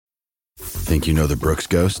Think you know the Brooks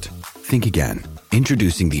Ghost? Think again.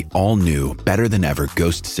 Introducing the all-new, better-than-ever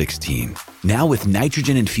Ghost 16. Now with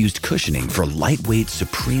nitrogen-infused cushioning for lightweight,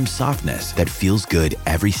 supreme softness that feels good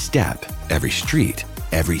every step, every street,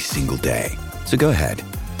 every single day. So go ahead,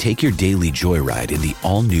 take your daily joyride in the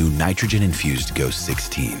all-new nitrogen-infused Ghost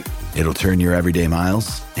 16. It'll turn your everyday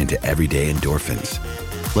miles into everyday endorphins.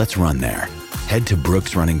 Let's run there. Head to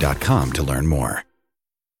brooksrunning.com to learn more.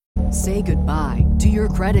 Say goodbye to your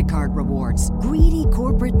credit card rewards. Greedy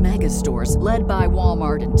corporate mega stores, led by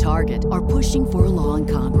Walmart and Target, are pushing for a law in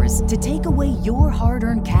Congress to take away your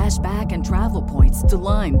hard-earned cash back and travel points to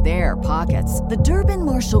line their pockets. The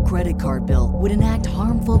Durbin-Marshall credit card bill would enact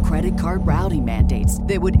harmful credit card routing mandates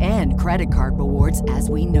that would end credit card rewards as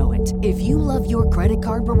we know it. If you love your credit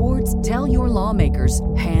card rewards, tell your lawmakers,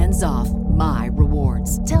 hands off my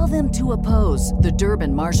rewards. Tell them to oppose the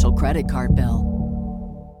Durbin-Marshall credit card bill.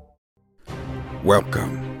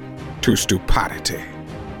 Welcome to Stupidity,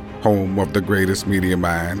 home of the greatest media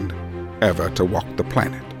mind ever to walk the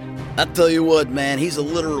planet. I tell you what, man, he's a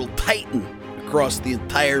literal titan across the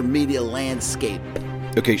entire media landscape.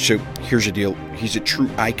 Okay, so here's the deal. He's a true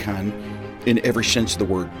icon in every sense of the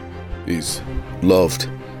word. He's loved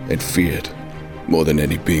and feared more than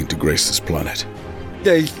any being to grace this planet.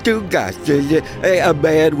 They still got a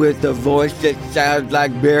man with a voice that sounds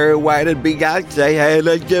like Barry White and Beyonce had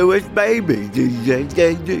a Jewish baby.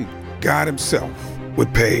 God himself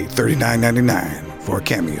would pay $39.99 for a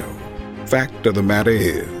cameo. Fact of the matter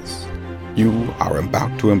is, you are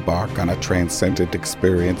about to embark on a transcendent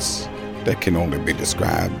experience that can only be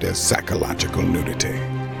described as psychological nudity.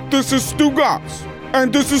 This is Stu Goss,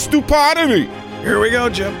 and this is Stupidity. Here we go,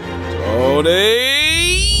 Jim. Tony!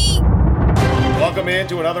 Welcome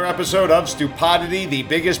into another episode of Stupidity, the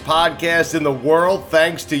biggest podcast in the world,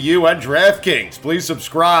 thanks to you and DraftKings. Please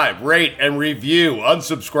subscribe, rate, and review.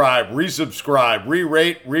 Unsubscribe, resubscribe,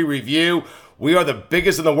 re-rate, re-review. We are the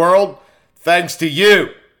biggest in the world, thanks to you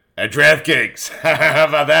and DraftKings. How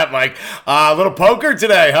about that, Mike? A little poker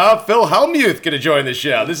today, huh? Phil Hellmuth going to join the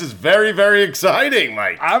show. This is very, very exciting,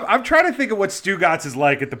 Mike. I'm trying to think of what Stu Gotts is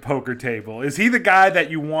like at the poker table. Is he the guy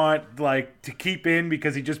that you want to keep in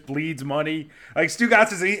because he just bleeds money? Like Stu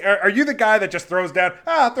Gotts, are you the guy that just throws down,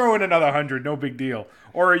 throw in another 100, no big deal?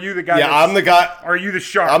 Or are you the guy? Yeah, I'm the guy. Are you the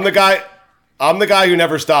shark? I'm the guy who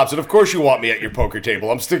never stops. And of course you want me at your poker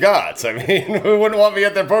table. I'm Stu Gotts. I mean, who wouldn't want me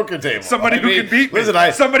at their poker table? Somebody who can beat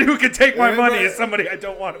me. Somebody who can take my money is somebody I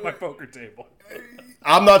don't want at my poker table.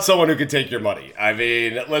 I'm not someone who can take your money. I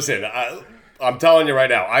mean, listen, I'm telling you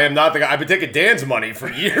right now, I am not the guy. I've been taking Dan's money for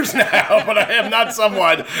years now, but I am not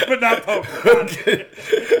someone. But not poker.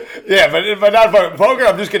 Yeah, but not poker.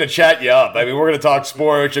 I'm just going to chat you up. I mean, we're going to talk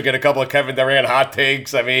sports. You'll get a couple of Kevin Durant hot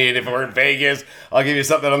takes. I mean, if we're in Vegas, I'll give you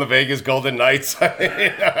something on the Vegas Golden Knights. I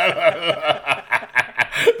mean,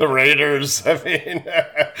 the Raiders. I mean,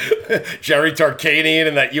 Jerry Tarkanian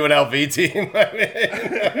and that UNLV team. I mean,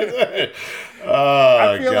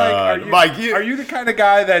 I feel God. Like, are you the kind of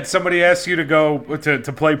guy that somebody asks you to go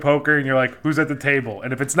to play poker and you're like, who's at the table?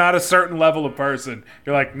 And if it's not a certain level of person,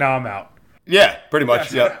 you're like, no, I'm out. Yeah, pretty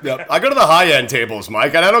much. Yep. I go to the high end tables,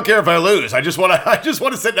 Mike, and I don't care if I lose. I just want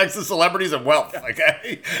to sit next to celebrities and wealth.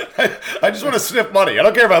 Okay, I just want to sniff money. I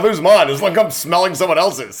don't care if I lose mine as long as I'm smelling someone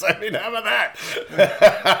else's. I mean, how about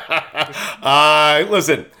that?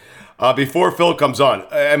 Listen. Before Phil comes on,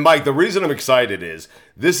 and Mike, the reason I'm excited is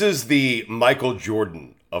this is the Michael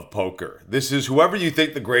Jordan of poker. This is whoever you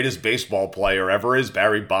think the greatest baseball player ever is,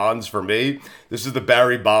 Barry Bonds for me. This is the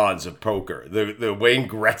Barry Bonds of poker, the Wayne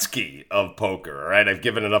Gretzky of poker, all right? I've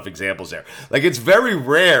given enough examples there. Like, it's very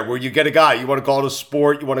rare where you get a guy, you want to call it a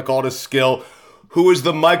sport, you want to call it a skill, who is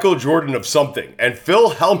the Michael Jordan of something. And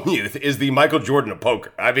Phil Hellmuth is the Michael Jordan of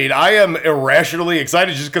poker. I mean, I am irrationally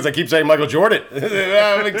excited just because I keep saying Michael Jordan.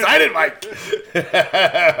 I'm excited, Mike.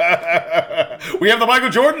 We have the Michael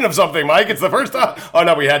Jordan of something, Mike. It's the first time. Oh,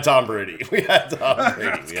 no, we had Tom Brady.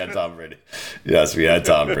 Yes, we had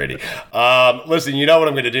Tom Brady. Listen, you know what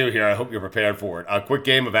I'm going to do here. I hope you're prepared for it. A quick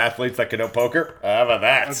game of athletes that can know poker. How about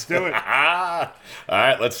that? Let's do it. All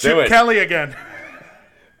right, let's do it. Chip Kelly again.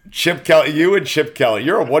 Chip Kelly, you and Chip Kelly,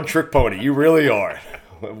 you're a one-trick pony. You really are.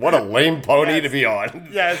 What a lame pony to be on.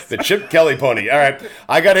 Yes. The Chip Kelly pony. All right.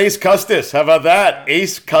 I got Ace Custis. How about that?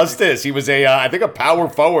 Ace Custis. He was I think a power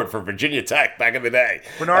forward for Virginia Tech back in the day.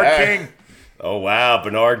 Bernard King. Oh, wow.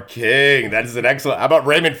 Bernard King. That is an excellent. How about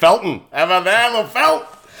Raymond Felton? How about that? Little Felt.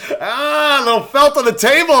 Little Felt on the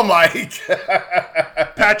table, Mike.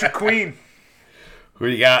 Patrick Queen. Who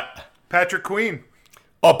you got? Patrick Queen.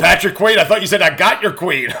 Oh, Patrick Queen. I thought you said I got your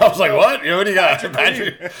queen. I was like, what? What do you got?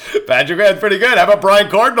 Patrick Queen, pretty good. How about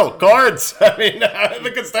Brian Cardinal? Cards. I mean,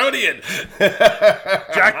 the custodian.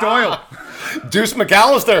 Jack Doyle. Deuce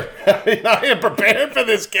McAllister. I mean, I am prepared for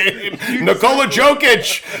this game. Nikola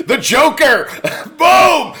Jokic. The Joker.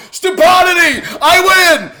 Boom. Stupidity.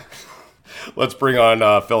 I win. Let's bring on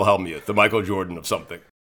Phil Hellmuth, the Michael Jordan of something.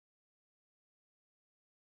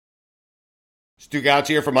 Stu Gatz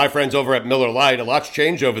here from my friends over at Miller Lite. A lot's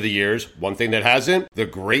changed over the years. One thing that hasn't, the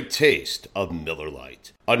great taste of Miller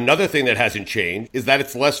Lite. Another thing that hasn't changed is that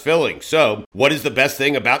it's less filling. So, what is the best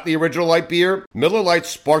thing about the original light beer? Miller Lite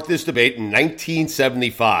sparked this debate in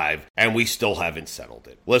 1975, and we still haven't settled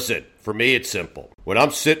it. Listen, for me, it's simple. When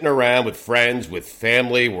I'm sitting around with friends, with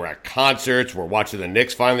family, we're at concerts, we're watching the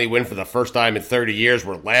Knicks finally win for the first time in 30 years,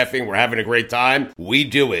 we're laughing, we're having a great time, we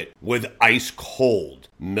do it with ice cold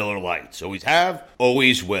Miller Lites. Always have,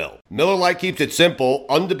 always will. Miller Lite keeps it simple,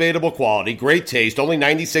 undebatable quality, great taste, only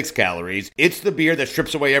 96 calories. It's the beer that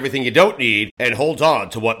strips away everything you don't need and holds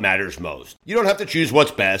on to what matters most. You don't have to choose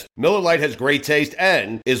what's best. Miller Lite has great taste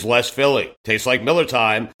and is less filling. Tastes like Miller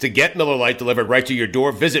time. To get Miller Lite delivered right to your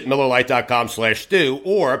door, visit MillerLite.com/stew,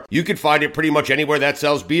 or you can find it pretty much anywhere that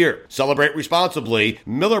sells beer. Celebrate responsibly.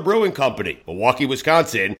 Miller Brewing Company, Milwaukee,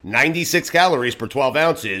 Wisconsin. 96 calories per 12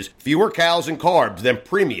 ounces. Fewer calories and carbs than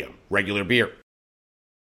premium regular beer.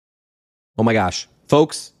 Oh my gosh.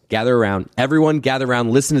 Folks, gather around. Everyone gather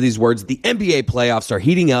around. Listen to these words. The NBA playoffs are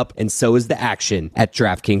heating up, and so is the action at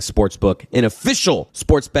DraftKings Sportsbook, an official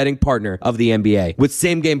sports betting partner of the NBA. With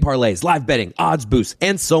same-game parlays, live betting, odds boosts,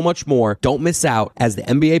 and so much more, don't miss out as the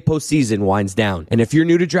NBA postseason winds down. And if you're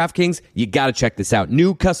new to DraftKings, you got to check this out.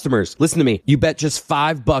 New customers, listen to me. You bet just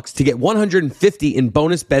 $5 to get $150 in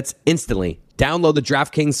bonus bets instantly. Download the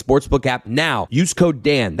DraftKings Sportsbook app now. Use code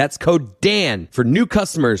DAN. That's code DAN for new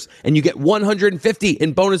customers, and you get $150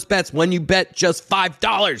 in bonus bets when you bet just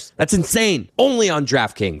 $5. That's insane. Only on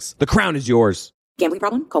DraftKings. The crown is yours. Gambling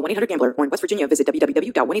problem? Call 1-800-GAMBLER, or in West Virginia, visit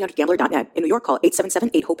www.1800gambler.net. In New York, call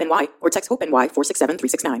 877-8-HOPE-NY or text HOPE-NY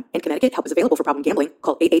 467-369. In Connecticut, help is available for problem gambling.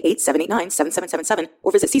 Call 888-789-7777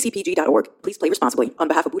 or visit ccpg.org. Please play responsibly. On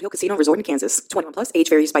behalf of Boot Hill Casino Resort in Kansas. 21 plus, age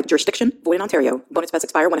varies by jurisdiction. Void in Ontario. Bonus bets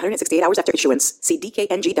expire 168 hours after issuance. See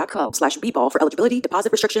dkng.co/bball for eligibility,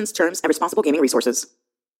 deposit restrictions, terms, and responsible gaming resources.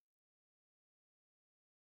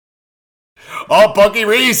 Oh, Pokey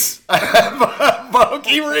Reese!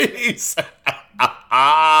 Pokey Reese!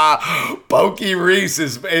 Pokey Reese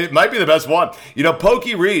it might be the best one. You know,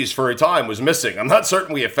 Pokey Reese for a time was missing. I'm not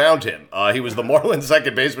certain we have found him. He was the Marlins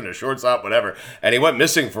second baseman or shortstop, whatever, and he went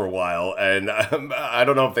missing for a while, and I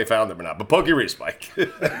don't know if they found him or not, but Pokey Reese, Mike.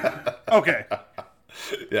 Okay.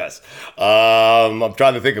 Yes. I'm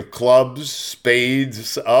trying to think of clubs,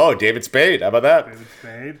 spades. Oh, David Spade. How about that? David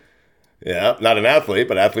Spade. Yeah, not an athlete,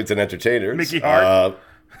 but athletes and entertainers. Mickey Hart.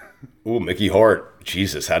 Mickey Hart.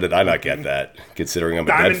 Jesus, how did I not get that? Considering I'm a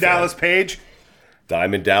Diamond Dead fan. Dallas Page.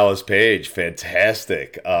 Diamond Dallas Page.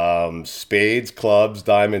 Fantastic. Spades, clubs,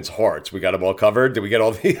 diamonds, hearts. We got them all covered. Did we get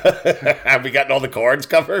all the have we gotten all the cards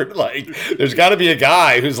covered? Like, there's got to be a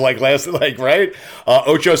guy who's like last, like, right?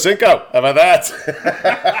 Ocho Cinco. How about that?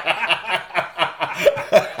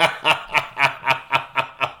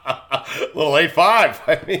 Little 8-5.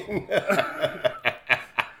 I mean,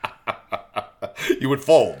 you would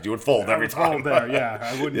fold. You would fold every time. Fold there, yeah.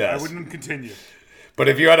 I wouldn't. Yes. I wouldn't continue. But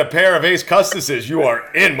if you had a pair of ace Custuses, you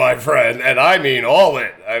are in, my friend, and I mean all in.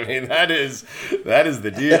 I mean that is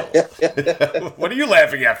the deal. What are you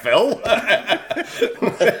laughing at, Phil?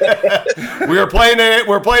 We're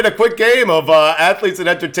playing a quick game of athletes and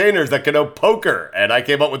entertainers that can know poker, and I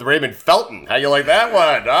came up with Raymond Felton. How you like that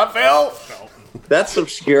one, huh, Phil? That's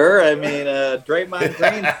obscure. I mean, Draymond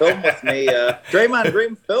Green filmed with me. Draymond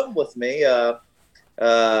Green filmed with me,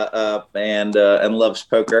 and loves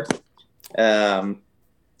poker.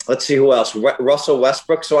 Let's see who else. Russell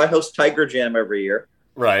Westbrook. So I host Tiger Jam every year.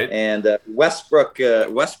 Right. And Westbrook's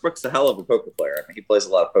a hell of a poker player. I mean, he plays a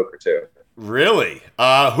lot of poker too. Really?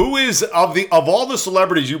 Who is of all the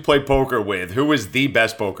celebrities you play poker with? Who is the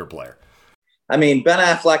best poker player? I mean, Ben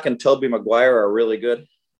Affleck and Tobey Maguire are really good,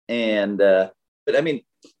 and but I mean,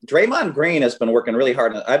 Draymond Green has been working really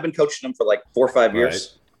hard. I've been coaching him for like 4 or 5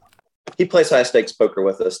 years. Right. He plays high stakes poker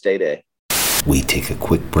with us day to day. We take a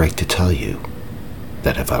quick break to tell you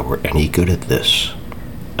that if I were any good at this,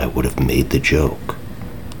 I would have made the joke.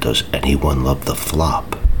 Does anyone love the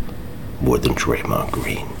flop more than Draymond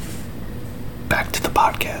Green? Back to the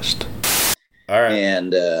podcast. All right.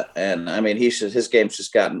 And I mean, his game's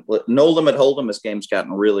just gotten no limit hold'em. His game's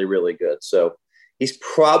gotten really, really good. So he's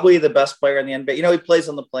probably the best player in the NBA. You know, he plays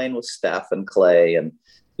on the plane with Steph and Clay, and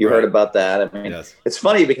You heard about that. I mean, yes. It's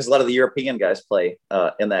funny because a lot of the European guys play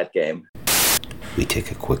in that game. We take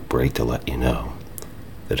a quick break to let you know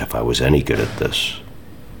that if I was any good at this,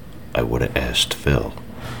 I would have asked Phil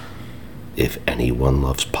if anyone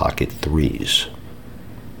loves pocket threes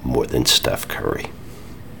more than Steph Curry.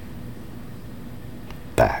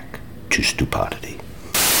 Back to stupidity.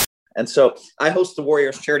 And so I host the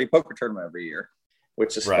Warriors charity poker tournament every year,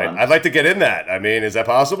 which is fun. I'd like to get in that. I mean, is that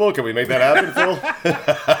possible? Can we make that happen, Phil?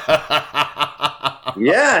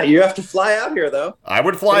 Yeah, you have to fly out here, though. I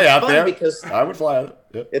would fly out there. I would fly out.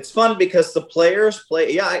 Yep. It's fun because the players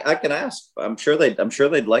play. Yeah, I can ask. I'm sure they'd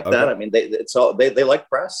like that. I mean, they like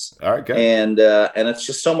press. All right, good. And it's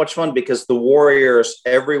just so much fun because the Warriors,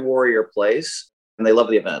 every Warrior plays, and they love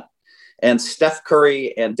the event. And Steph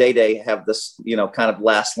Curry and Day have this, kind of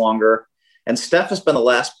last longer. And Steph has been the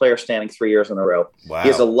last player standing 3 years in a row. Wow. He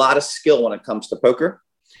has a lot of skill when it comes to poker,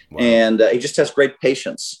 and he just has great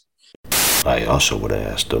patience. I also would have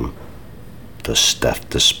asked him, does Steph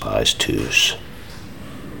despise twos?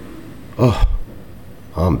 Oh,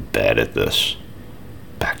 I'm bad at this.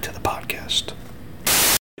 Back to the podcast.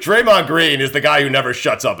 Draymond Green is the guy who never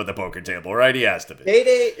shuts up at the poker table, right? He has to be.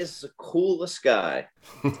 Day is the coolest guy.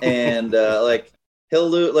 And he'll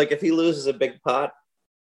lose, if he loses a big pot,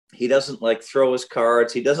 he doesn't throw his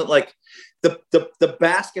cards. He doesn't the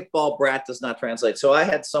basketball brat does not translate. So I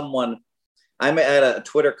had I'm at a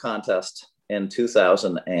Twitter contest in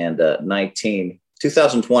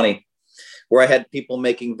 2020, where I had people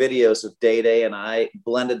making videos of Day and I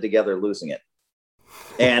blended together losing it.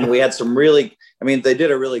 And we had they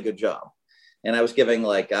did a really good job. And I was giving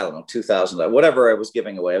 $2,000, whatever I was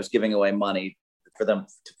giving away. I was giving away money for them,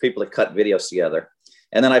 to people to cut videos together.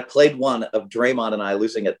 And then I played one of Draymond and I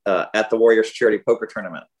losing it at the Warriors charity poker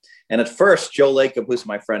tournament. And at first, Joe Lacob, who's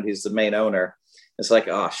my friend, he's the main owner, is like,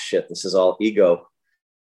 oh shit, this is all ego.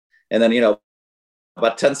 And then,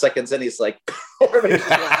 about 10 seconds in, he's like, everybody's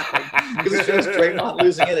laughing because it shows Draymond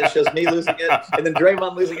losing it. It shows me losing it. And then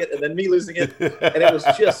Draymond losing it. And then me losing it. And it was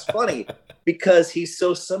just funny because he's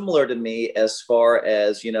so similar to me as far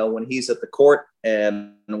as, when he's at the court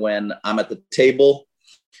and when I'm at the table,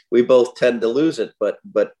 we both tend to lose it. But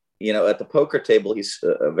at the poker table, he's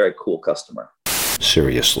a very cool customer.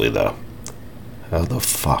 Seriously, though, how the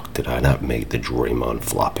fuck did I not make the Draymond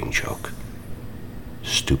flopping joke?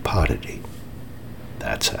 Stupidity.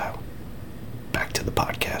 That's how. Back to the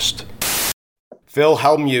podcast. Phil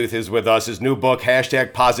Hellmuth is with us. His new book,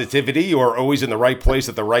 #Positivity, You Are Always in the Right Place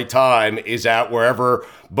at the Right Time, is out wherever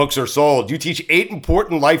books are sold. You teach 8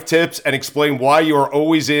 important life tips and explain why you are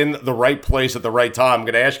always in the right place at the right time. I'm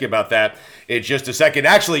going to ask you about that in just a second.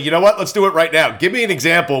 Actually, you know what? Let's do it right now. Give me an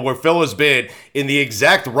example where Phil has been in the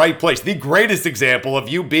exact right place, the greatest example of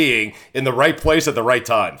you being in the right place at the right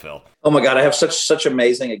time, Phil. Oh my God, I have such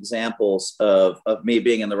amazing examples of me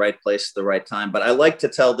being in the right place at the right time. But I like to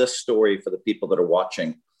tell this story for the people that are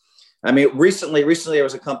watching. I mean, recently there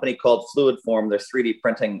was a company called Fluid Form. They're 3D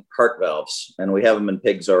printing heart valves, and we have them in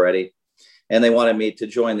pigs already. And they wanted me to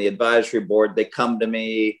join the advisory board. They come to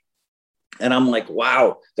me, and I'm like,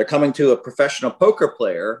 wow, they're coming to a professional poker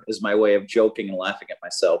player, is my way of joking and laughing at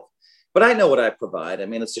myself. But I know what I provide. I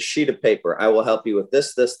mean, it's a sheet of paper. I will help you with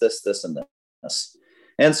this, and this.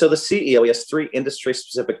 And so the CEO, he has 3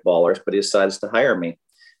 industry-specific ballers, but he decides to hire me.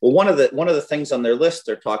 Well, one of the things on their list,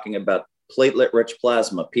 they're talking about platelet-rich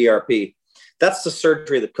plasma, PRP. That's the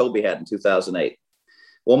surgery that Kobe had in 2008.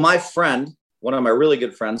 Well, my friend, one of my really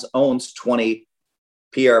good friends, owns 20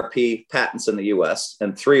 PRP patents in the U.S.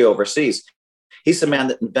 and 3 overseas. He's the man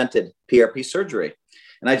that invented PRP surgery.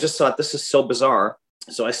 And I just thought, this is so bizarre.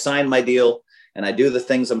 So I signed my deal, and I do the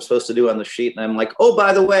things I'm supposed to do on the sheet. And I'm like, oh,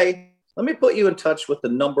 by the way, let me put you in touch with the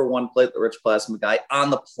 #1 platelet-rich plasma guy on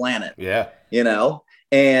the planet. Yeah.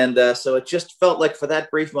 And so it just felt like for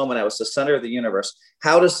that brief moment, I was the center of the universe.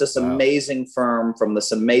 How does this amazing firm from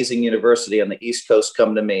this amazing university on the East Coast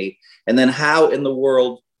come to me? And then how in the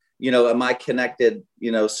world, am I connected,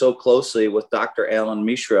 so closely with Dr. Alan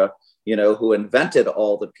Mishra, who invented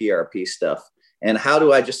all the PRP stuff? And how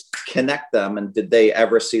do I just connect them? And did they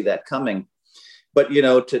ever see that coming? But,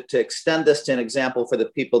 to extend this to an example for the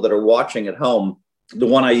people that are watching at home, the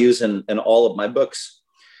one I use in all of my books,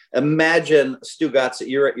 imagine, Stu Gatz, that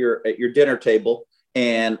you're at your dinner table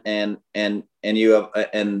and you have,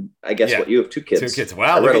 and I guess what, you have 2 kids. 2 kids.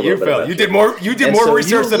 Wow. Look at you, Phil. You did more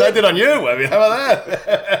research than I did on you. I mean, how about that?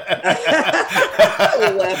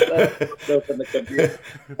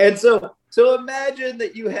 And so imagine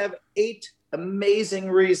that you have 8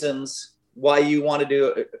 amazing reasons why you want to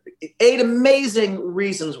do 8 amazing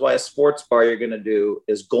reasons why a sports bar you're going to do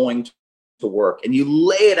is going to work. And you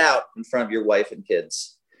lay it out in front of your wife and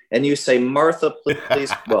kids. and you say, Martha,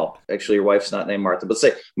 please, well, actually your wife's not named Martha, but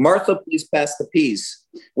say, Martha, please pass the peas,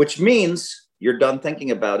 which means you're done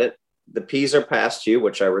thinking about it. The peas are past you,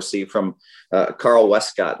 which I received from Carl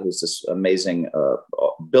Westcott, who's this amazing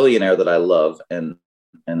billionaire that I love and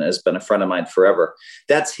has been a friend of mine forever.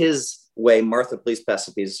 That's his way. Martha, please pass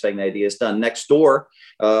the peas, saying the idea is done. Next door,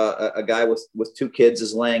 a guy with 2 kids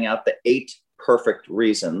is laying out the 8 perfect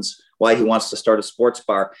reasons why he wants to start a sports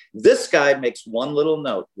bar. This guy makes one little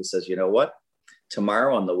note. He says, you know what?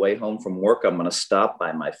 Tomorrow on the way home from work, I'm going to stop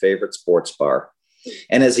by my favorite sports bar.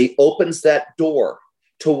 And as he opens that door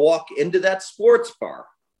to walk into that sports bar,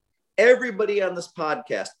 everybody on this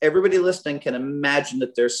podcast, everybody listening can imagine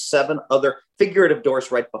that there's 7 other figurative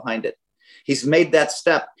doors right behind it. He's made that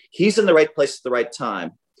step. He's in the right place at the right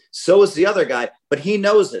time. So is the other guy, but he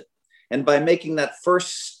knows it. And by making that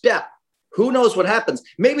first step, who knows what happens?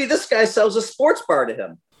 Maybe this guy sells a sports bar to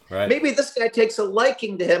him. Right. Maybe this guy takes a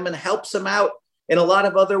liking to him and helps him out in a lot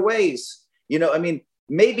of other ways. You know, I mean,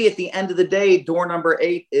 maybe at the end of the day, door number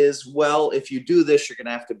 8 is, well, if you do this, you're going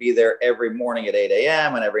to have to be there every morning at 8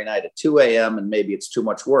 a.m. and every night at 2 a.m. And maybe it's too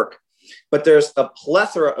much work. But there's a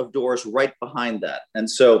plethora of doors right behind that. And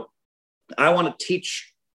so I want to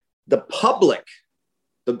teach the public,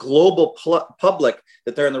 the global public,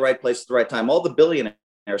 that they're in the right place at the right time. All the billionaires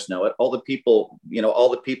know it. All the people, all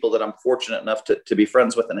the people that I'm fortunate enough to be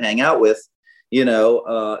friends with and hang out with,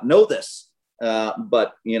 know this.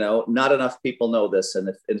 But, not enough people know this. And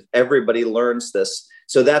if everybody learns this,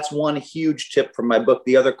 so that's one huge tip from my book.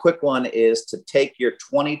 The other quick one is to take your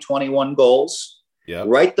 2021 goals,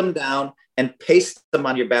 write them down, and paste them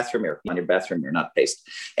on your bathroom mirror, not paste.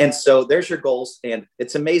 And so there's your goals. And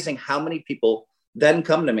it's amazing how many people then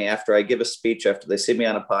come to me after I give a speech, after they see me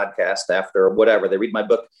on a podcast, after whatever, they read my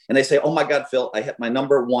book and they say, oh my God, Phil, I hit my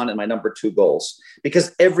number 1 and my number 2 goals.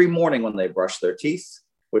 Because every morning when they brush their teeth,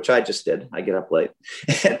 which I just did, I get up late,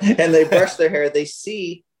 and they brush their hair, they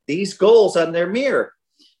see these goals on their mirror.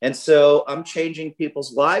 And so I'm changing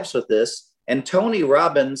people's lives with this. And Tony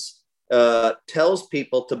Robbins tells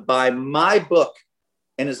people to buy my book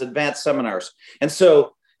in his advanced seminars. And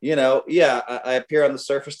so, I appear on the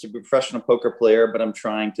surface to be a professional poker player, but I'm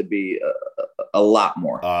trying to be a lot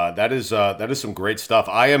more. That is some great stuff.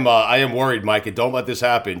 I am worried, Mike, and don't let this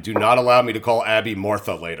happen. Do not allow me to call Abby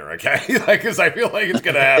Martha later, okay? Because I feel like it's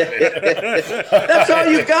going to happen. That's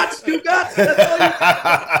all you got, Stu Got.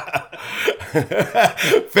 That's all you got.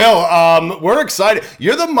 Phil, we're excited.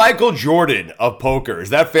 You're the Michael Jordan of poker. Is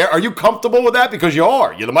that fair? Are you comfortable with that? Because you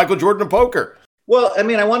are. You're the Michael Jordan of poker. Well, I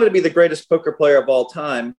mean, I wanted to be the greatest poker player of all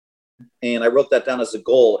time, and I wrote that down as a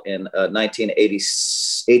goal in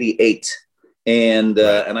 1988. And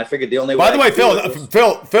I figured the only way. By the way,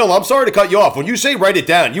 Phil, I'm sorry to cut you off. When you say write it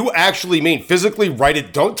down, you actually mean physically write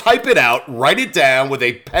it. Don't type it out. Write it down with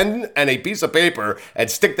a pen and a piece of paper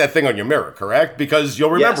and stick that thing on your mirror. Correct? Because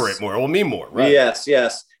you'll remember it more. It will mean more. Right?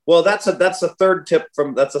 Yes. Well, that's a third tip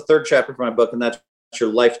that's a third chapter from my book, and that's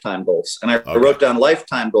your lifetime goals. And I wrote down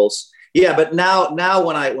lifetime goals. Yeah, but now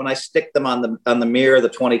when I stick them on the mirror, the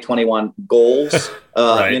 2021 goals,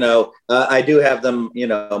 right. I do have them.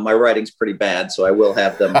 My writing's pretty bad, so I will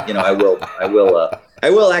have them. I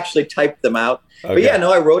will actually type them out. Okay. But yeah,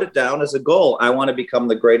 no, I wrote it down as a goal. I want to become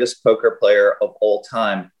the greatest poker player of all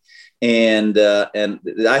time, and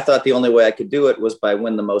I thought the only way I could do it was by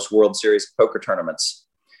win the most World Series poker tournaments.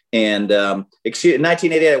 And in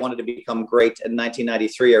 1988, I wanted to become great. In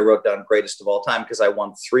 1993, I wrote down greatest of all time because I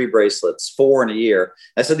won 3 bracelets, 4 in a year.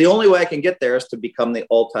 I said, the only way I can get there is to become the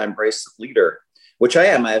all-time bracelet leader, which I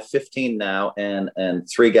am. I have 15 now, and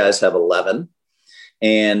 3 guys have 11.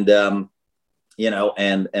 And, and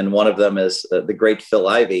one of them is the great Phil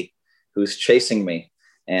Ivey, who's chasing me.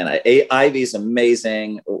 And Ivey's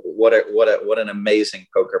amazing. What an amazing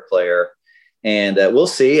poker player. And we'll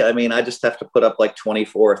see. I mean, I just have to put up like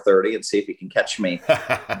 24 or 30 and see if he can catch me.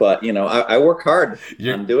 But, I work hard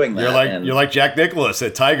on doing that. You're like Jack Nicklaus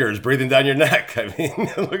at Tigers breathing down your neck. I mean,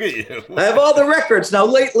 look at you. I have all the records. Now,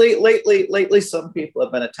 lately, some people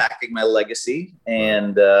have been attacking my legacy,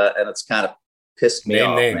 and it's kind of pissed me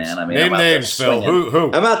off, man. I mean, name names, Phil.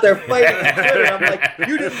 Who? I'm out there fighting on Twitter. I'm like,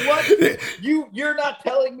 you did what? You're not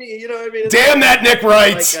telling me. You know what I mean? Damn that Nick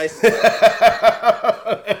Wright.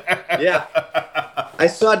 Yeah. I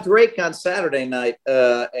saw Drake on Saturday night,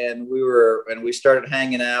 and we started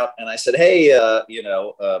hanging out, and I said, hey,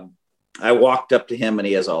 I walked up to him, and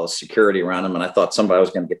he has all the security around him, and I thought somebody was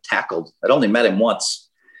going to get tackled. I'd only met him once.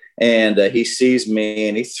 And he sees me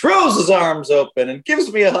and he throws his arms open and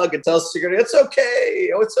gives me a hug and tells security, it's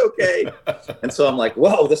okay. Oh, it's okay. And so I'm like,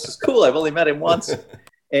 whoa, this is cool. I've only met him once.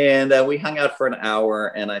 And we hung out for an hour,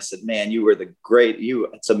 and I said, man, you were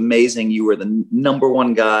it's amazing. You were the number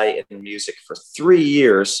one guy in music for 3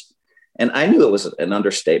 years. And I knew it was an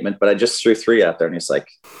understatement, but I just threw 3 out there, and he's like,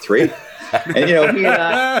 3? And, he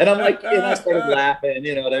and I'm like, and I started laughing,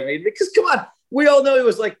 you know what I mean? Because come on, we all know he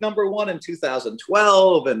was like number one in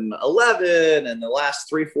 2012 and 11 and the last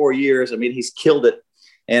 3-4 years. I mean, he's killed it.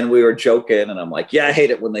 And we were joking, and I'm like, yeah, I hate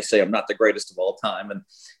it when they say I'm not the greatest of all time. And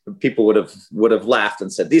people would have laughed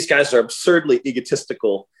and said, these guys are absurdly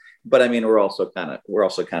egotistical. But I mean, we're also kind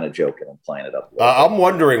of joking and playing it up. I'm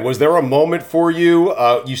wondering, was there a moment for you?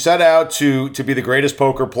 You set out to be the greatest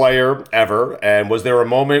poker player ever, and was there a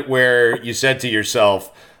moment where you said to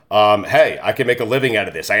yourself, "Hey, I can make a living out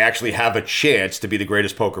of this. I actually have a chance to be the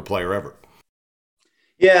greatest poker player ever"?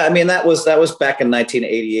 Yeah, I mean, that was back in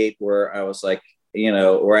 1988, where I was like,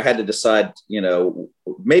 where I had to decide,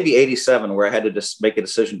 maybe 87, where I had to just make a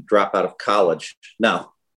decision to drop out of college.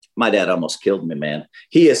 Now, my dad almost killed me, man.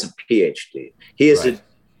 He is a PhD. He is a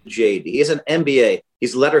JD. He is an MBA.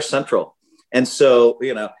 He's Letter Central. And so,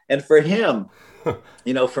 and for him,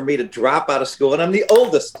 for me to drop out of school, and I'm the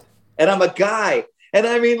oldest, and I'm a guy. And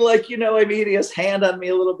I mean, he has hand on me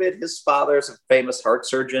a little bit. His father's a famous heart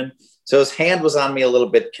surgeon. So his hand was on me a little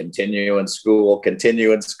bit, continue in school.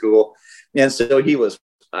 And so he was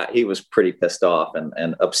pretty pissed off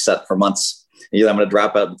and upset for months. I'm going to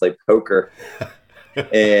drop out and play poker.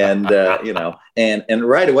 And, and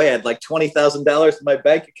right away I had like $20,000 in my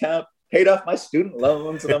bank account, paid off my student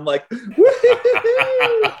loans. And I'm like,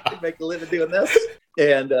 I make a living doing this.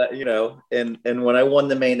 And, and when I won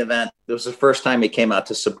the main event, it was the first time he came out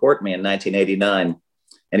to support me in 1989.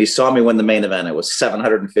 And he saw me win the main event. It was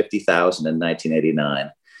 $750,000 in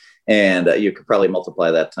 1989. And you could probably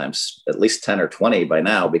multiply that times at least 10 or 20 by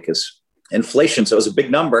now, because inflation. So it was a big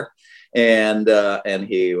number. And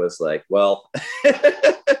he was like, well,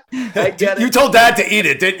 I get it. You told Dad to eat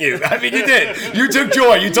it, didn't you? I mean, you did. You took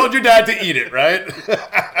joy. You told your dad to eat it, right?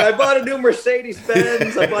 I bought a new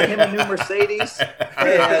Mercedes-Benz. I bought him a new Mercedes.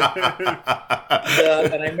 And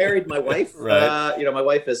I married my wife. Right. My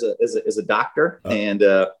wife is a doctor.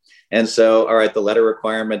 Oh. And so, all right, the letter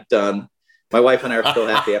requirement done. My wife and I are still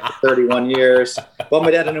happy after 31 years. Bought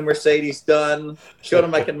my dad a new Mercedes, done. Showed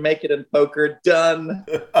him I can make it in poker, done.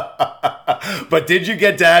 But did you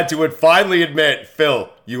get Dad to finally admit, Phil,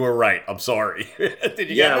 you were right. I'm sorry. Did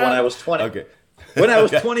you get that? When I was 20. Okay. When I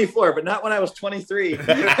was 24, but not when I was 23. When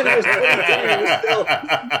I was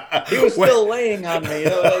 22, he was still laying on me.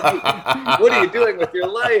 What are you doing with your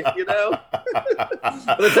life, By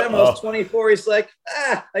the time I was 24, he's like,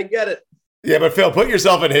 I get it. Yeah, but Phil, put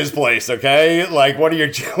yourself in his place, okay? Like one of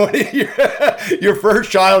your first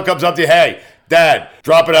child comes up to you, hey, Dad,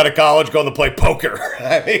 dropping out of college, going to play poker.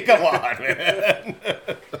 I mean, come on, man.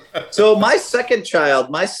 So my second child,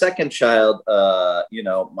 my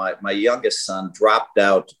youngest son dropped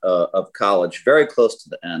out of college very close to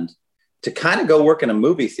the end to kind of go work in a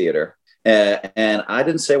movie theater. And I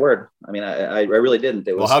didn't say a word. I mean, I really didn't.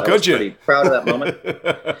 Well, how could you? I was pretty proud of that moment.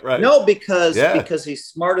 Right. No, because he's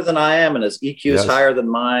smarter than I am and his EQ is higher than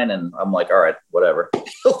mine. And I'm like, all right, whatever.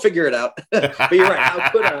 He'll figure it out. But you're right. How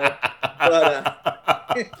could I? But,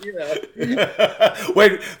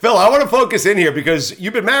 Wait, Phil, I want to focus in here because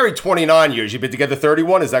you've been married 29 years. You've been together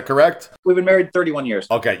 31. Is that correct? We've been married 31 years.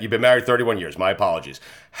 Okay. You've been married 31 years. My apologies.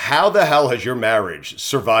 How the hell has your marriage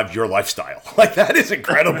survived your lifestyle? Like, that is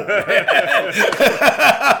incredible.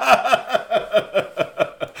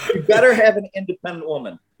 You better have an independent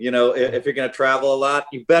woman. If you're going to travel a lot,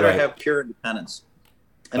 you better have pure independence.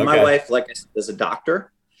 And my wife, like I said, is a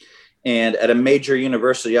doctor. And at a major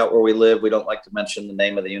university out where we live, we don't like to mention the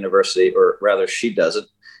name of the university, or rather she doesn't,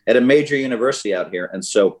 at a major university out here. And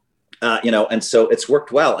so, and so it's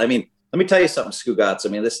worked well. I mean, let me tell you something, Stugotz. I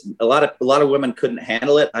mean, a lot of women couldn't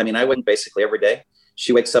handle it. I mean, I went basically every day.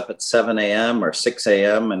 She wakes up at 7 a.m. or 6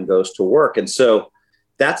 a.m. and goes to work. And so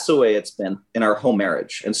that's the way it's been in our whole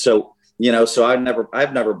marriage. And so, so I've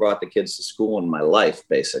never brought the kids to school in my life,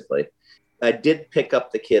 basically. I did pick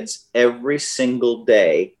up the kids every single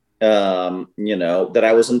day, that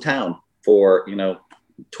I was in town for,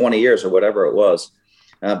 20 years or whatever it was.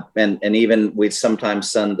 And even we'd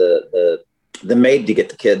sometimes send the maid to get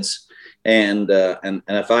the kids. And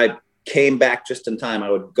if I came back just in time, I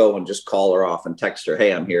would go and just call her off and text her,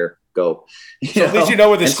 hey, I'm here, go. So at least you know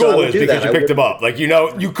where the school is because you picked them up. Like,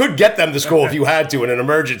 you could get them to school if you had to in an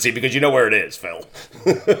emergency because you know where it is, Phil.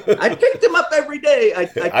 I picked them up every day. I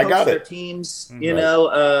coached their teams,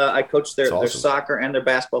 I coached their soccer and their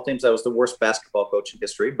basketball teams. I was the worst basketball coach in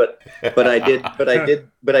history, but I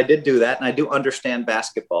did do that. And I do understand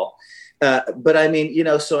basketball. But I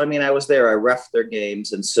mean, so I mean, I was there, I reffed their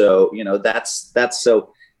games. And so, that's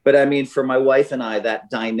so, but I mean, for my wife and I, that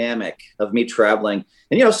dynamic of me traveling,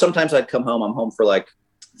 and, sometimes I'd come home, I'm home for like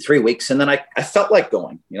 3 weeks. And then I felt like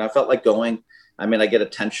going, I felt like going. I mean, I get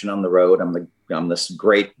attention on the road. I'm the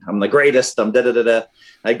greatest. I'm da-da-da-da.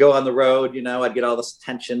 I go on the road, I'd get all this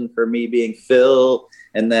attention for me being Phil.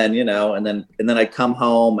 And then, and then I'd come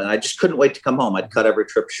home and I just couldn't wait to come home. I'd cut every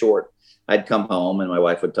trip short. I'd come home and my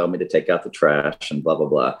wife would tell me to take out the trash and blah, blah,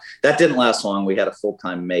 blah. That didn't last long. We had a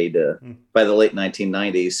full-time maid by the late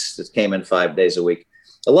 1990s. It came in 5 days a week.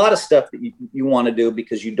 A lot of stuff that you want to do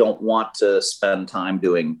because you don't want to spend time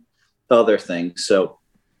doing other things. So,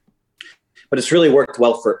 but it's really worked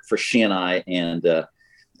well for she and I, and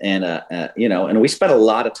we spent a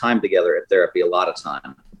lot of time together at therapy, a lot of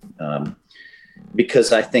time,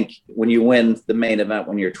 because I think when you win the main event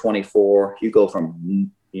when you're 24, you go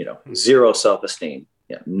from zero self-esteem,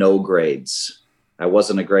 no grades. I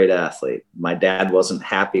wasn't a great athlete. My dad wasn't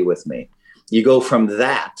happy with me. You go from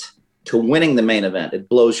that to winning the main event. It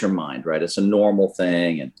blows your mind, right? It's a normal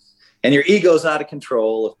thing, and your ego's out of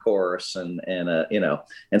control, of course. And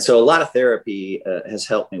so a lot of therapy has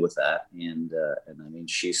helped me with that. And I mean,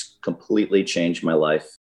 she's completely changed my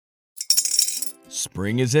life.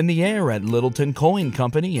 Spring is in the air at Littleton Coin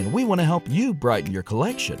Company, and we want to help you brighten your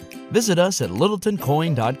collection. Visit us at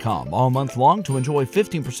littletoncoin.com all month long to enjoy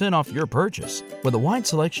 15% off your purchase. With a wide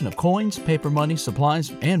selection of coins, paper money,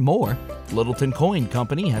 supplies, and more, Littleton Coin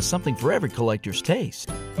Company has something for every collector's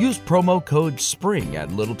taste. Use promo code SPRING at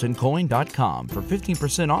littletoncoin.com for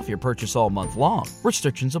 15% off your purchase all month long.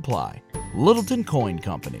 Restrictions apply. Littleton Coin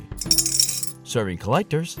Company. Serving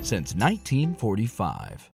collectors since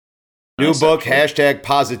 1945. New book,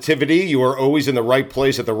 #Positivity. You are always in the right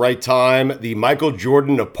place at the right time. The Michael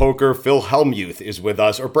Jordan of poker, Phil Hellmuth, is with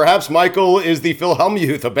us. Or perhaps Michael is the Phil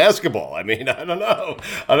Hellmuth of basketball. I mean, I don't know.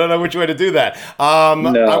 I don't know which way to do that. I've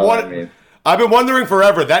been wondering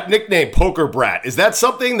forever, that nickname, Poker Brat, is that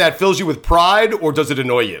something that fills you with pride or does it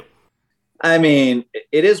annoy you? I mean,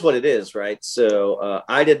 it is what it is, right? So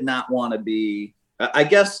I did not want to be, I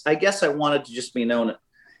guess I wanted to just be known.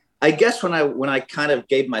 I guess when I kind of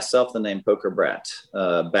gave myself the name Poker Brat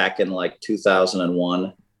back in like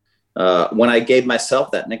 2001, when I gave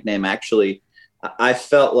myself that nickname, actually, I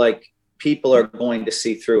felt like people are going to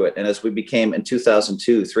see through it. And as we became in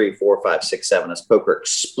 2002, 3, 4, 5, 6, 7, as poker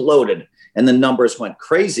exploded and the numbers went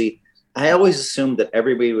crazy, I always assumed that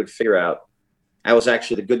everybody would figure out I was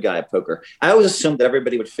actually the good guy at poker. I always assumed that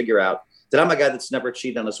everybody would figure out that I'm a guy that's never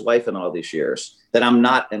cheated on his wife in all these years, that I'm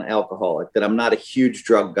not an alcoholic, that I'm not a huge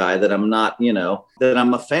drug guy, that I'm not, that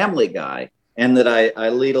I'm a family guy, and that I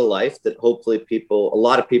lead a life that hopefully a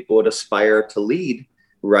lot of people would aspire to lead,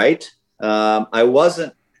 right? I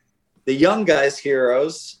wasn't the young guys'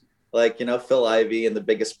 heroes, like, Phil Ivey and the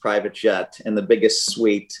biggest private jet and the biggest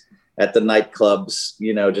suite at the nightclubs,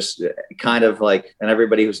 just kind of like, and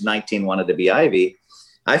everybody who's 19 wanted to be Ivy.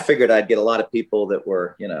 I figured I'd get a lot of people that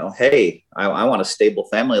were, hey, I want a stable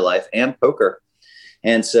family life and poker.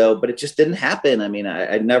 And so, but it just didn't happen. I mean,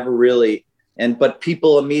 I never really, but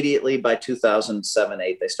people immediately by 2007,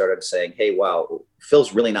 8, they started saying, hey, wow,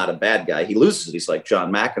 Phil's really not a bad guy. He loses. He's like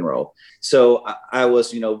John McEnroe. So I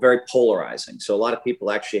was, very polarizing. So a lot of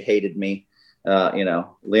people actually hated me.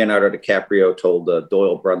 Leonardo DiCaprio told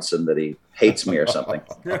Doyle Brunson that he hates me or something.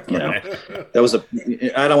 That was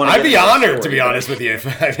I don't want to. I'd be honored, to be honest with you, if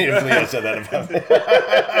Leo said that about me.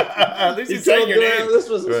 At least he's saying your name. This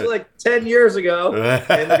was like 10 years ago,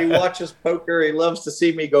 and then he watches poker. He loves to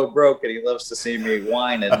see me go broke, and he loves to see me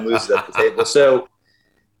whine and lose at the table. So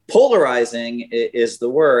polarizing is the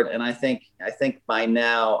word, and I think by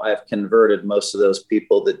now I've converted most of those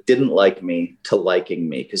people that didn't like me to liking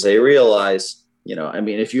me, because they realize,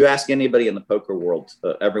 if you ask anybody in the poker world,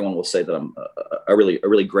 everyone will say that I'm a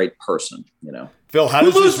really great person. Phil, how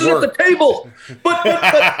does this work? At the table, but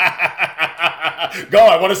go.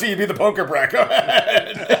 I want to see you be the poker brat. Go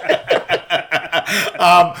ahead.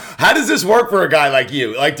 How does this work for a guy like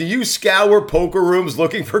you? Like, do you scour poker rooms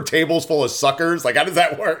looking for tables full of suckers? Like, how does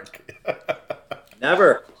that work?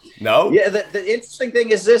 Never. No? Yeah, the interesting thing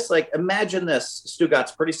is this. Like, imagine this,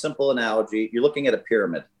 Stugatz, pretty simple analogy. You're looking at a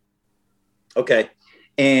pyramid. Okay.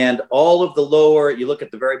 And all of the lower, you look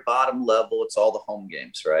at the very bottom level, it's all the home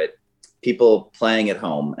games, right? People playing at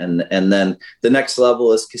home. And then the next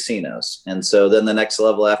level is casinos. And so then the next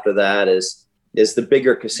level after that is the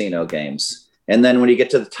bigger casino games. And then when you get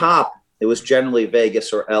to the top, it was generally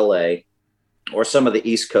Vegas or LA or some of the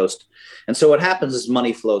East Coast. And so what happens is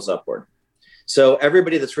money flows upward. So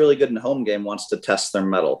everybody that's really good in home game wants to test their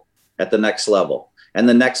mettle at the next level. and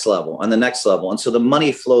the next level and the next level. And so the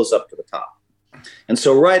money flows up to the top. And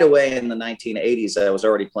so right away in the 1980s, I was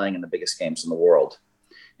already playing in the biggest games in the world.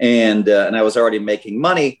 And I was already making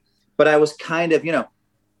money, but I was kind of,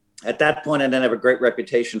 at that point, I didn't have a great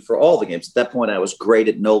reputation for all the games. At that point, I was great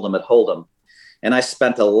at No Limit Hold'em. And I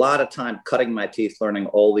spent a lot of time cutting my teeth learning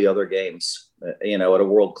all the other games, at a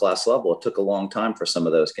world-class level. It took a long time for some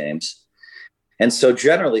of those games. And so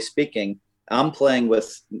generally speaking, I'm playing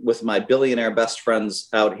with my billionaire best friends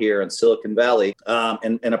out here in Silicon Valley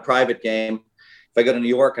in a private game. If I go to New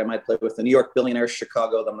York, I might play with the New York billionaires.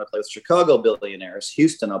 Chicago, I'm going to play with Chicago billionaires.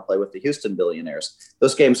 Houston, I'll play with the Houston billionaires.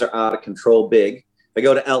 Those games are out of control big. If I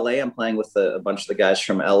go to LA, I'm playing with a bunch of the guys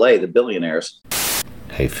from LA, the billionaires.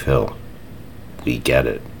 Hey, Phil, we get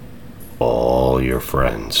it. All your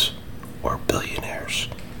friends are billionaires.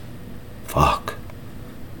 Fuck.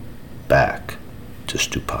 Back to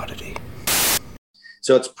stupidity.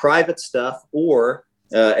 So it's private stuff, or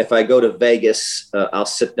if I go to Vegas, I'll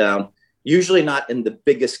sit down. Usually not in the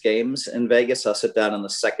biggest games in Vegas. I'll sit down in the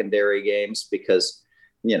secondary games because,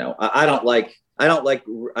 I don't like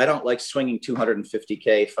swinging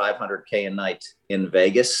 250K, 500K a night in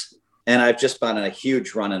Vegas. And I've just been on a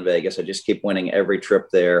huge run in Vegas. I just keep winning every trip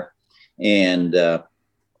there. But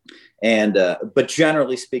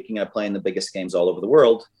generally speaking, I play in the biggest games all over the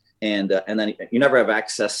world. And then you never have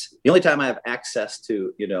access. The only time I have access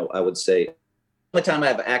to, I would say, only time I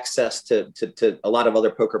have access to a lot of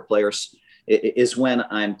other poker players is when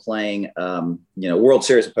I'm playing, World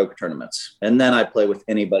Series of Poker tournaments. And then I play with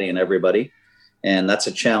anybody and everybody. And that's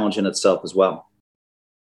a challenge in itself as well.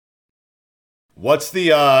 What's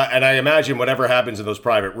the, and I imagine whatever happens in those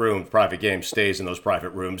private games stays in those private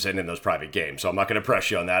rooms and in those private games. So I'm not going to press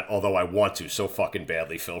you on that, although I want to so fucking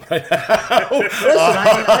badly, Phil, right now. Listen,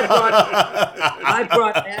 I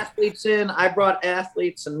brought athletes in. I brought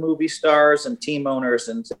athletes and movie stars and team owners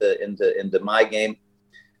into my game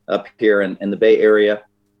up here in the Bay Area.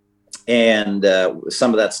 And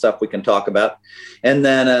some of that stuff we can talk about. And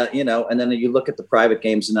then, and then you look at the private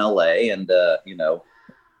games in LA and,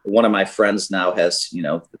 one of my friends now has,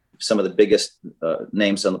 some of the biggest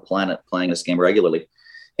names on the planet playing this game regularly.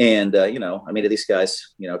 And, these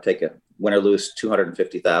guys, take a win or lose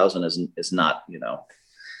 250,000 is not,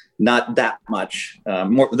 not that much.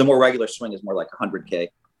 The more regular swing is more like 100K.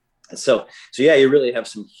 So yeah, you really have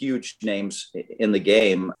some huge names in the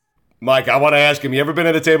game. Mike, I want to ask him, you ever been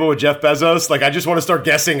at a table with Jeff Bezos? I just want to start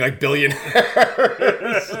guessing billionaires.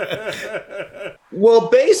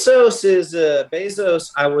 Well, Bezos,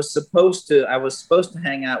 I was supposed to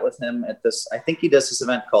hang out with him at this, I think he does this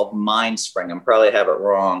event called Mindspring. I'm probably have it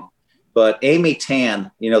wrong, but Amy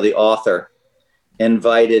Tan, the author,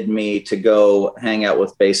 invited me to go hang out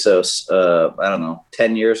with Bezos,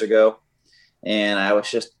 10 years ago. And I was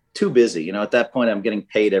just too busy. At that point, I'm getting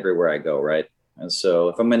paid everywhere I go, right? And so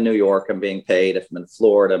if I'm in New York, I'm being paid. If I'm in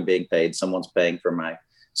Florida, I'm being paid. Someone's paying for my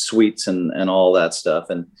suites and all that stuff.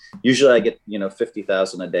 And usually I get,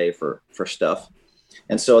 50,000 a day for stuff.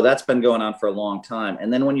 And so that's been going on for a long time.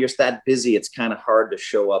 And then when you're that busy, it's kind of hard to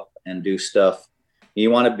show up and do stuff. You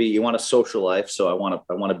want a social life. So I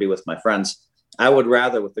want to be with my friends. I would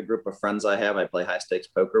rather, with the group of friends I have, I play high stakes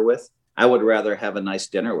poker with, I would rather have a nice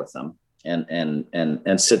dinner with them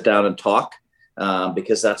and sit down and talk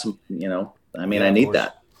because that's, I need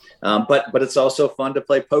that. But it's also fun to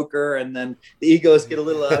play poker, and then the egos get a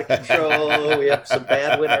little out of control. We have some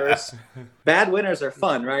bad winners. Bad winners are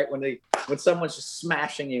fun, right? When someone's just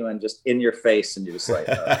smashing you and just in your face, and you're just like,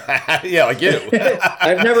 yeah, like you.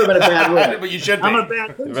 I've never been a bad winner, but you should be. I'm a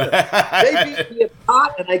bad loser. They beat me a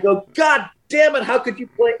pot, and I go, God damn it! How could you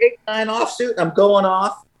play 8-9 offsuit? I'm going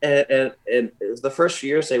off. And it was the first few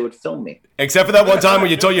years they would film me. Except for that one time when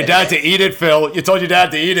you told your dad to eat it, Phil. You told your dad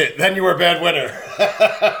to eat it. Then you were a bad winner.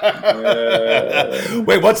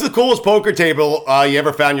 Wait, what's the coolest poker table you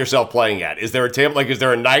ever found yourself playing at? Is there a table, is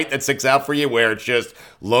there a night that sticks out for you where it's just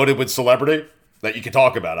loaded with celebrity that you can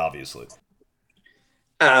talk about, obviously?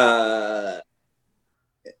 I've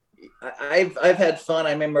had fun.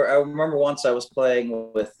 I remember once I was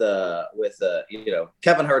playing with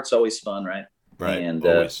Kevin Hart's always fun, right? Right. And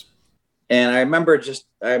I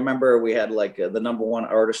remember we had the number one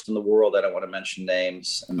artist in the world. I don't want to mention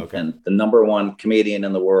names, and the number one comedian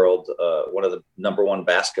in the world, one of the number one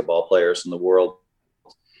basketball players in the world.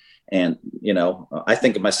 And, I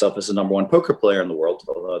think of myself as the number one poker player in the world,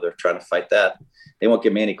 although they're trying to fight that. They won't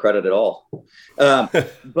give me any credit at all.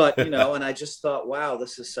 But, and I just thought, wow,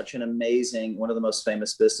 this is such an amazing, one of the most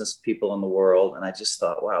famous business people in the world. And I just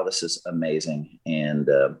thought, wow, this is amazing.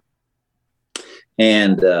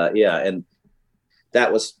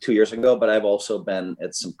 that was 2 years ago, but I've also been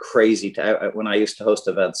at some crazy when I used to host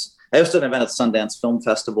events. I hosted an event at Sundance Film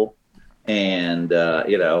Festival, and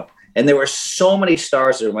and there were so many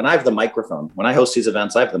stars. When I have the microphone, when I host these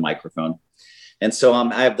events, I have the microphone, and so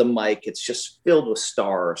I have the mic. It's just filled with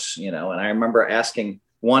stars, And I remember asking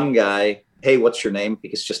one guy, "Hey, what's your name?"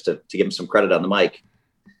 Because just to give him some credit on the mic,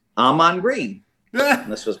 Amon Green.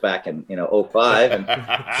 And this was back in 2005, and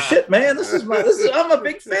shit, man, I'm a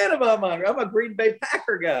big fan of Amon. I'm a Green Bay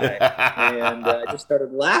Packer guy, and I just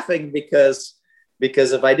started laughing because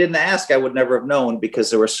if I didn't ask, I would never have known, because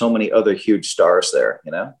there were so many other huge stars there.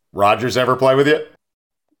 Rodgers ever play with you?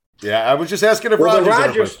 Yeah, I was just asking if Rodgers. The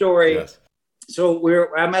Rodgers story. Yes. So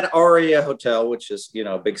I'm at Aria Hotel, which is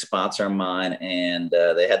a big sponsor of mine, and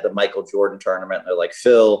they had the Michael Jordan tournament. And they're like,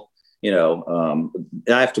 Phil, I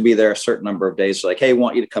have to be there a certain number of days. So like, hey, I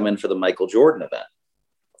want you to come in for the Michael Jordan event.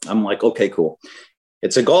 I'm like, okay, cool.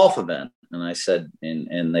 It's a golf event. And I said,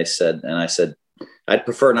 and I said, I'd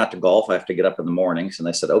prefer not to golf. I have to get up in the mornings. And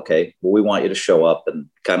they said, okay, well, we want you to show up and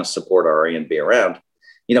kind of support Ari and be around.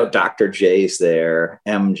 Dr. J's there,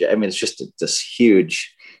 MJ. I mean, it's just this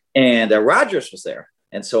huge. And Rodgers was there.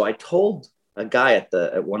 And so I told a guy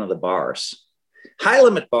at one of the bars. High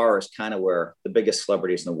Limit Bar is kind of where the biggest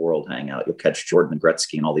celebrities in the world hang out. You'll catch Jordan and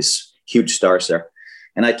Gretzky and all these huge stars there.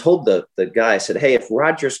 And I told the guy, I said, hey, if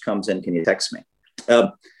Rodgers comes in, can you text me?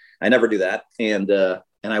 I never do that. And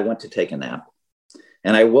I went to take a nap.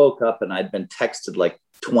 And I woke up and I'd been texted like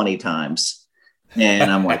 20 times.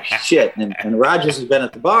 And I'm like, shit. And Rodgers has been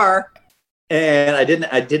at the bar. And I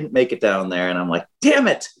didn't make it down there. And I'm like, damn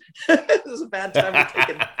it. This is a bad time to take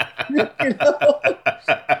it.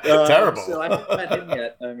 Terrible. So I haven't met him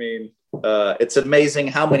yet. I mean, it's amazing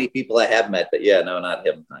how many people I have met, but yeah, no, not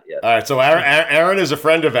him, not yet. All right, so Aaron is a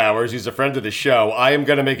friend of ours. He's a friend of the show. I am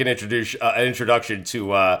going to make an introduction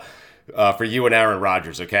to for you and Aaron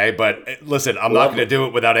Rodgers, okay? But listen, I'm not going to do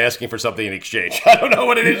it without asking for something in exchange. I don't know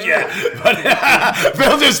what it is yet, but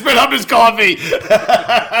Phil just spit up his coffee.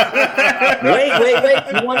 Wait.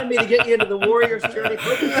 You wanted me to get you into the Warriors journey?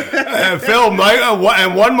 Phil,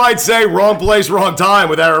 and one might say wrong place, wrong time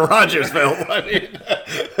with Aaron Rodgers, Phil. I mean...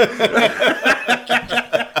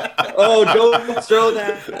 Oh, don't throw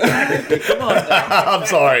that. Come on now. I'm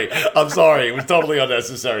sorry. It was totally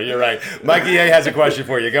unnecessary. You're right. Mikey A has a question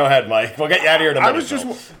for you. Go ahead, Mike. We'll get you out of here in a minute.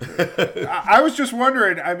 I was just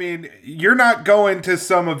wondering, I mean, you're not going to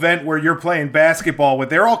some event where you're playing basketball with,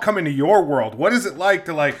 they're all coming to your world. What is it like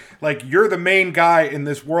to like you're the main guy in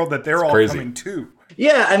this world that they're all coming to?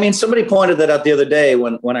 Yeah, I mean, somebody pointed that out the other day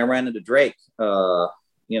when I ran into Drake, a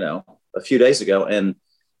few days ago, and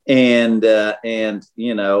I'm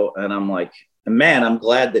like, man, I'm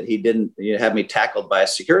glad that he didn't have me tackled by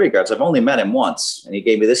security guards. I've only met him once, and he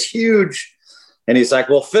gave me this huge, and he's like,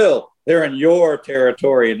 well, Phil, they're in your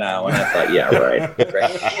territory now. And I thought, yeah, right.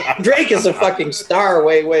 Drake is a fucking star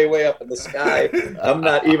way, way, way up in the sky. I'm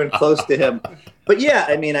not even close to him. But yeah,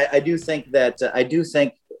 I mean, I do think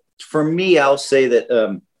for me, I'll say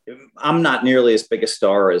that, I'm not nearly as big a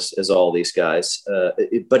star as all these guys,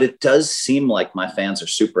 but it does seem like my fans are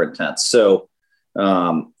super intense. So,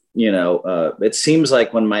 it seems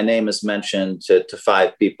like when my name is mentioned to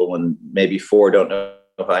 5 people and maybe 4 don't know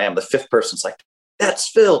who I am, the 5th person's like, that's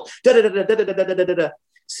Phil.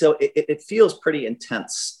 So it feels pretty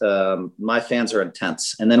intense. My fans are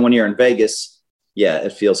intense. And then when you're in Vegas, yeah,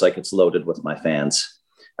 it feels like it's loaded with my fans.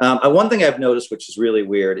 One thing I've noticed, which is really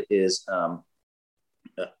weird, is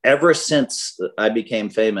ever since I became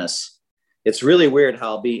famous, it's really weird how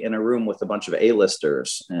I'll be in a room with a bunch of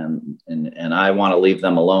A-listers and I want to leave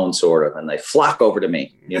them alone, sort of, and they flock over to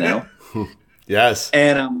me, Yes.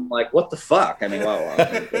 And I'm like, what the fuck? I mean,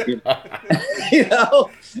 right.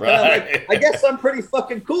 I guess I'm pretty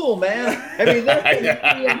fucking cool, man. I mean,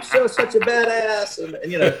 I'm such a badass, and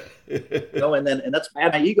that's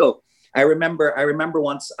bad. My ego. I remember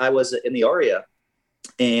once I was in the Aria,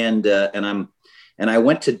 and I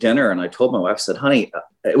went to dinner, and I told my wife, I said, honey,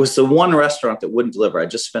 it was the one restaurant that wouldn't deliver. I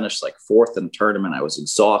just finished like 4th in the tournament. I was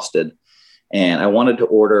exhausted, and I wanted to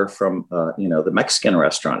order from the Mexican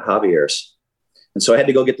restaurant, Javier's. And so I had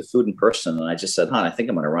to go get the food in person. And I just said, hon, I think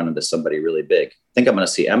I'm going to run into somebody really big. I think I'm going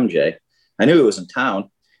to see MJ. I knew he was in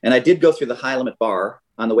town. And I did go through the High Limit Bar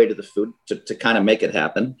on the way to the food to kind of make it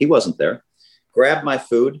happen. He wasn't there. Grabbed my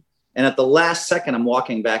food. And at the last second, I'm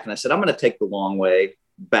walking back, and I said, I'm going to take the long way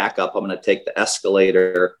back up. I'm going to take the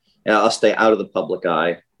escalator. I'll stay out of the public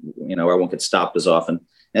eye, where I won't get stopped as often.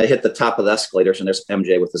 And I hit the top of the escalators, and there's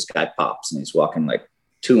MJ with this guy Pops, and he's walking like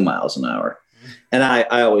 2 miles an hour. And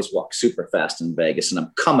I always walk super fast in Vegas, and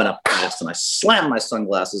I'm coming up fast, and I slam my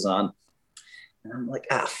sunglasses on, and I'm like,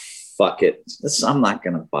 fuck it. I'm not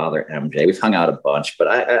going to bother MJ. We've hung out a bunch, but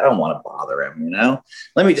I don't want to bother him,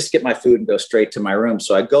 Let me just get my food and go straight to my room.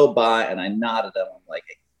 So I go by and I nod at him.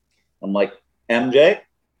 I'm like, MJ?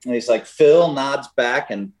 And he's like, Phil, nods back,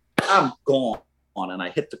 and I'm gone. And I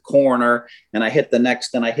hit the corner, and I hit the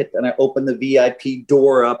next, and I open the VIP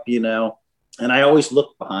door up, and I always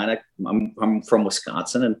look behind. I'm from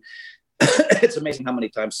Wisconsin, and it's amazing how many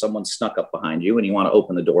times someone snuck up behind you and you want to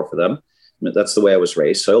open the door for them. I mean, that's the way I was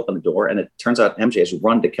raised. So I open the door, and it turns out MJ has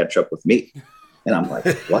run to catch up with me. And I'm like,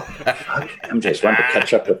 what the fuck? MJ's run to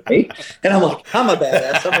catch up with me? And I'm like, I'm a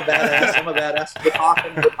badass.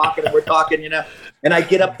 We're talking, And I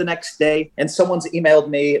get up the next day, and someone's emailed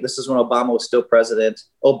me. This is when Obama was still president.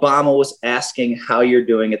 Obama was asking how you're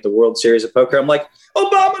doing at the World Series of Poker. I'm like,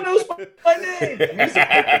 Obama knows my name. And he's a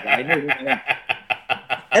poker guy.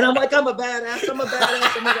 And I'm like, I'm a badass.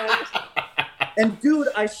 And dude,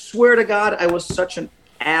 I swear to God, I was such an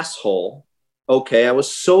asshole. Okay, I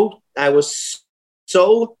was so,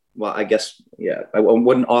 well, I guess, yeah, I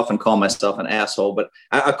wouldn't often call myself an asshole, but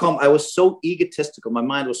I was so egotistical. My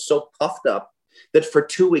mind was so puffed up that for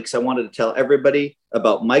 2 weeks, I wanted to tell everybody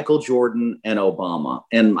about Michael Jordan and Obama.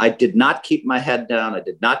 And I did not keep my head down. I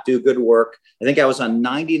did not do good work. I think I was on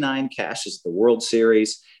 99 cashes at the World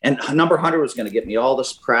Series. And number 100 was going to get me all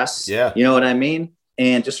this press. Yeah. You know what I mean?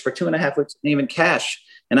 And just for 2.5 weeks, I didn't even cash.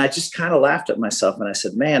 And I just kind of laughed at myself. And I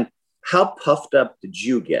said, man, how puffed up did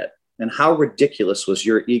you get? And how ridiculous was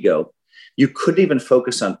your ego? You couldn't even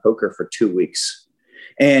focus on poker for 2 weeks.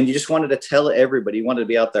 And you just wanted to tell everybody, you wanted to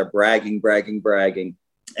be out there bragging.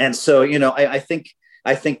 And so, I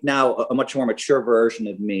think now a much more mature version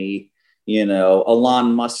of me,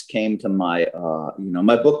 Elon Musk came to my,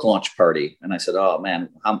 my book launch party. And I said, oh man,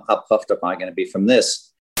 how puffed up am I going to be from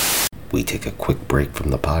this? We take a quick break from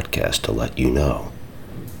the podcast to let you know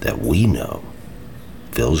that we know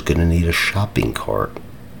Phil's going to need a shopping cart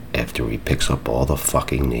after he picks up all the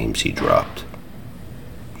fucking names he dropped.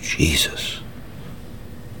 Jesus.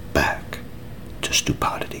 Back to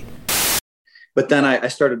stupidity. But then I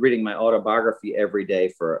started reading my autobiography every day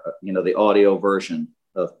for, the audio version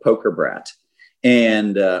of Poker Brat.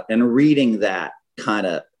 And reading that kind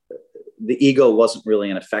of, the ego wasn't really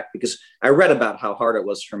in effect because I read about how hard it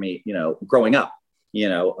was for me, growing up,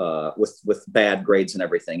 with bad grades and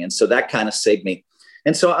everything. And so that kind of saved me.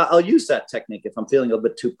 And so I'll use that technique if I'm feeling a little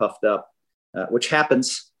bit too puffed up, which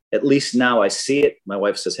happens. At least now I see it. My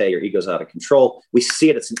wife says, hey, your ego's out of control. We see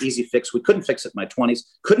it. It's an easy fix. We couldn't fix it in my 20s,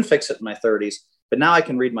 couldn't fix it in my 30s. But now I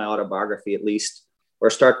can read my autobiography at least, or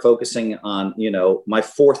start focusing on, my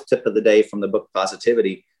fourth tip of the day from the book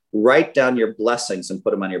Positivity. Write down your blessings and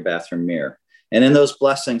put them on your bathroom mirror. And in those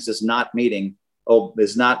blessings is not meeting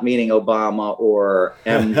Obama or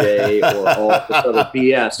MJ or all this other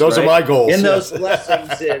BS. Those are my goals. In those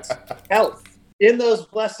blessings is health. In those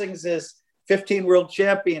blessings is 15 world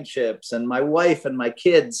championships and my wife and my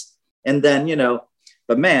kids. And then,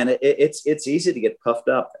 but man, it's easy to get puffed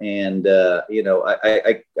up. And,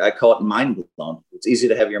 I call it mind blown. It's easy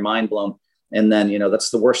to have your mind blown. And then, that's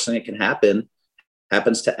the worst thing that can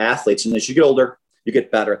happens to athletes. And as you get older, you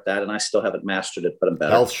get better at that. And I still haven't mastered it, but I'm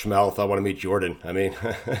better. Health schmelth. I want to meet Jordan. I mean,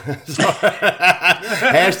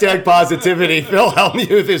 hashtag positivity. Phil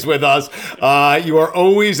Hellmuth is with us. You are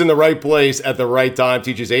always in the right place at the right time.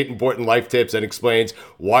 Teaches 8 important life tips and explains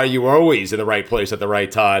why you are always in the right place at the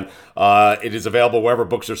right time. It is available wherever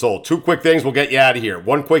books are sold. 2 quick things. We'll get you out of here.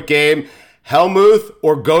 1 quick game. Hellmuth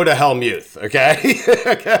or go to Hellmuth, okay?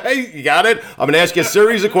 Okay, you got it? I'm going to ask you a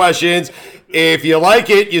series of questions. If you like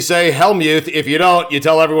it, you say Hellmuth. If you don't, you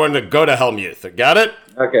tell everyone to go to Hellmuth. Got it?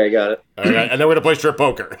 Okay, got it. All right, and then we're going to play strip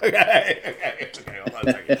poker. Okay, hold on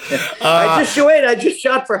a second. I just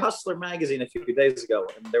shot for Hustler magazine a few days ago,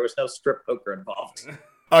 and there was no strip poker involved.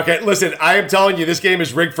 Okay, listen, I am telling you, this game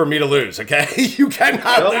is rigged for me to lose, okay? You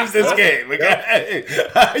cannot lose this game, okay?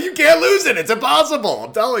 You can't lose it. It's impossible,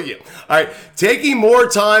 I'm telling you. All right, taking more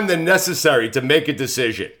time than necessary to make a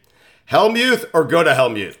decision. Hellmuth or go to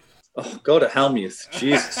Hellmuth? Oh, go to Hellmuth.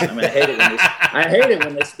 Jesus. I mean, I hate it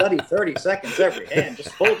when they study 30 seconds every hand.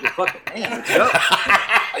 Just fold your fucking hand. Let's go.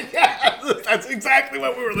 Yeah, that's exactly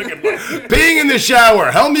what we were looking for. Being in the shower,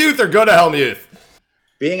 Hellmuth or go to Hellmuth?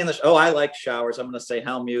 Being in the I like showers. I'm going to say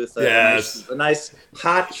Hellmuth. Yes. A nice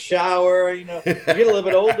hot shower. You get a little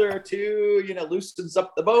bit older too. Loosens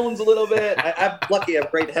up the bones a little bit. I'm lucky I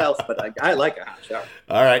have great health, but I like a hot shower.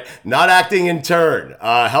 All right. Not acting in turn.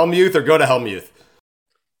 Hellmuth or go to Hellmuth?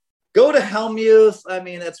 Go to Hellmuth. I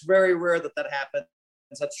mean, it's very rare that happens.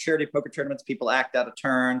 That's charity poker tournaments. People act out of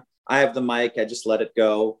turn. I have the mic. I just let it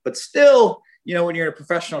go. But still, when you're in a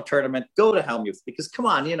professional tournament, go to Hellmuth because come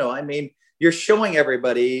on, you're showing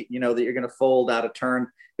everybody, that you're going to fold out of turn.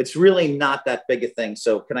 It's really not that big a thing.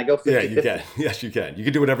 So can I go 50-50? Yeah, you can. Yes, you can. You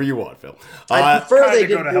can do whatever you want, Phil. I prefer they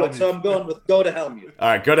didn't do it, so I'm going with go to Hellmuth. All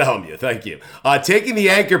right, go to Hellmuth. Thank you. Taking the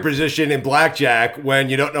anchor position in blackjack when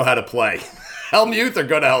you don't know how to play. Hellmuth or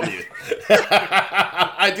go to Hellmuth?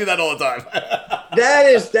 I do that all the time. That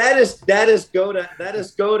is go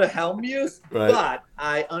to Hellmuth. Right. But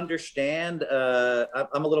I understand.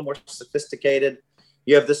 I'm a little more sophisticated.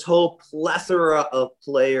 You have this whole plethora of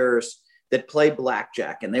players that play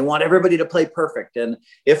blackjack, and they want everybody to play perfect. And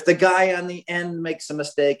if the guy on the end makes a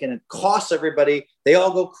mistake and it costs everybody, they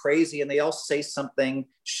all go crazy and they all say something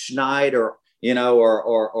schneid or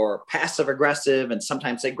passive aggressive. And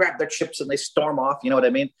sometimes they grab their chips and they storm off. You know what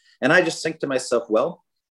I mean? And I just think to myself, well,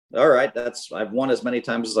 all right, I've won as many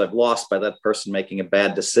times as I've lost by that person making a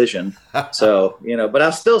bad decision. So, but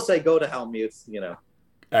I'll still say go to Hellmuth,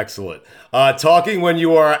 Excellent. Talking when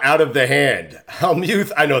you are out of the hand.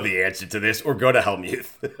 Hellmuth, I know the answer to this, or go to Hellmuth.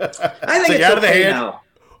 I think it's out okay of the hand now.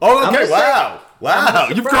 Oh, okay. Wow.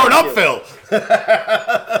 You've grown up, Phil.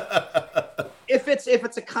 If it's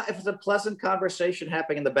a pleasant conversation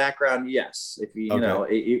happening in the background, yes. If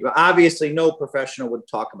obviously no professional would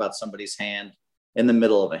talk about somebody's hand in the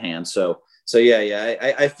middle of a hand. So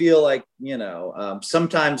yeah. I feel like,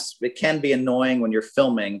 sometimes it can be annoying when you're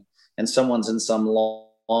filming and someone's in some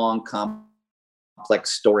long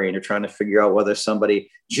complex story and you're trying to figure out whether somebody,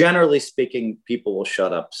 generally speaking, people will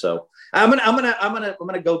shut up. So I'm gonna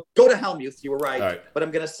go to Hellmuth. You were right. But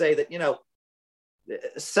I'm gonna say that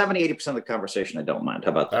 70-80% of the conversation I don't mind.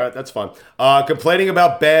 How about that? All right, that's fun. Complaining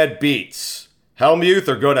about bad beats. Hellmuth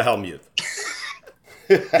or go to Hellmuth?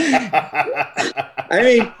 I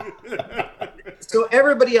mean, so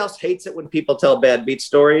everybody else hates it when people tell bad beat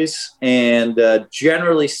stories. And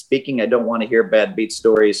generally speaking, I don't want to hear bad beat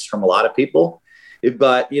stories from a lot of people.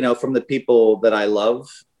 But, from the people that I love,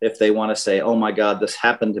 if they want to say, oh, my God, this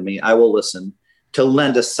happened to me, I will listen to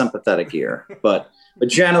lend a sympathetic ear. But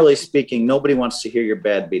generally speaking, nobody wants to hear your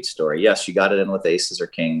bad beat story. Yes, you got it in with aces or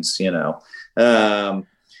kings,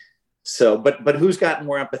 So, but who's got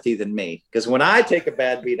more empathy than me? Because when I take a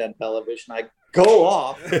bad beat on television, I go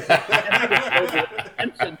off.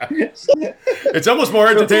 It's almost more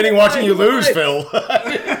entertaining watching you lose, Phil.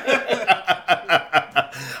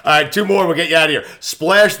 All right, 2 more. We'll get you out of here.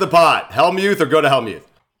 Splash the pot. Hellmuth or go to Hellmuth?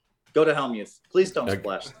 Go to Hellmuth. Please don't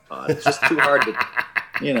splash the pot. It's just too hard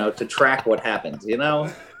to track what happens,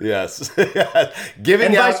 Yes. Splash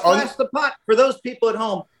the pot, for those people at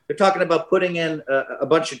home, they're talking about putting in a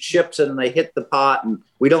bunch of chips and they hit the pot and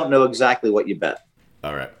we don't know exactly what you bet.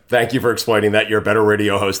 All right. Thank you for explaining that. You're a better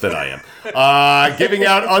radio host than I am. Giving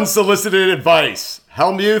out unsolicited advice.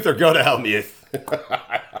 Hellmuth or go to Hellmuth?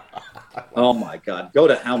 Oh, my God. Go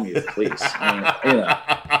to Hellmuth, please.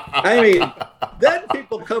 I mean, then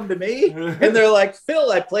people come to me and they're like,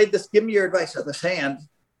 Phil, I played this. Give me your advice on this hand.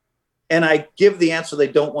 And I give the answer they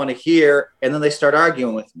don't want to hear, and then they start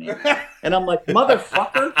arguing with me. And I'm like,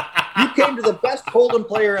 motherfucker, you came to the best Hold'em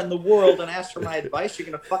player in the world and asked for my advice. You're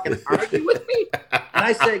going to fucking argue with me? And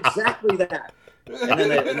I say exactly that. And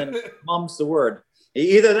then it mum's the word.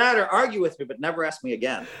 Either that or argue with me, but never ask me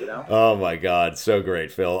again, Oh, my God. So great,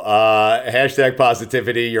 Phil. Hashtag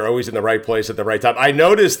positivity. You're always in the right place at the right time. I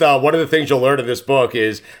noticed one of the things you'll learn in this book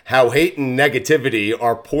is how hate and negativity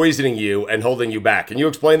are poisoning you and holding you back. Can you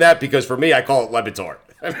explain that? Because for me, I call it Levitor.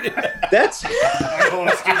 That's...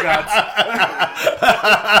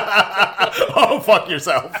 Oh, fuck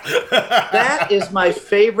yourself. That is my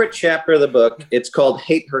favorite chapter of the book. It's called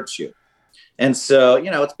Hate Hurts You. And so,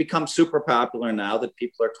 it's become super popular now that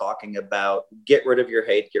people are talking about get rid of your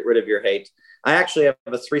hate, get rid of your hate. I actually have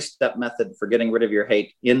a 3-step method for getting rid of your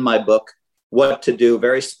hate in my book, what to do,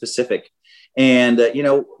 very specific. And,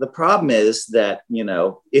 the problem is that,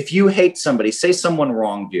 if you hate somebody, say someone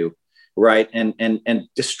wronged you, right, and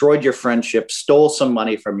destroyed your friendship, stole some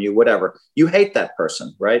money from you, whatever, you hate that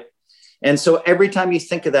person, right? And so every time you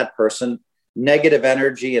think of that person, negative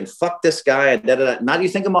energy and fuck this guy and not you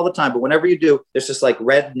think him all the time, but whenever you do, there's just like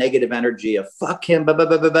red negative energy of fuck him, blah, blah,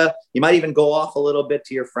 blah, blah, blah. You might even go off a little bit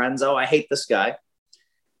to your friends. Oh, I hate this guy.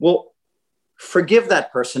 Well, forgive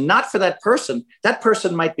that person, not for that person. That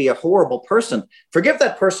person might be a horrible person. Forgive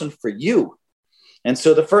that person for you. And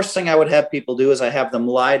so the first thing I would have people do is I have them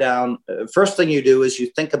lie down. First thing you do is you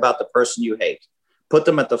think about the person you hate. Put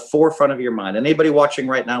them at the forefront of your mind. Anybody watching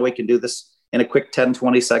right now, we can do this in a quick 10,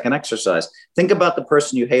 20-second exercise. Think about the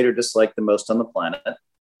person you hate or dislike the most on the planet.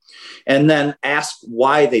 And then ask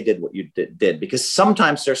why they did what you did. Because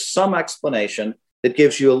sometimes there's some explanation that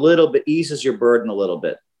gives you a little bit, eases your burden a little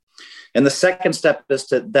bit. And the second step is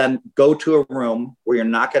to then go to a room where you're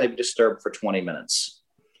not going to be disturbed for 20 minutes.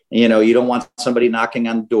 You know, you don't want somebody knocking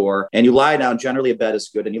on the door, and you lie down. Generally, a bed is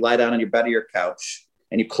good. And you lie down on your bed or your couch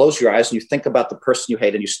and you close your eyes and you think about the person you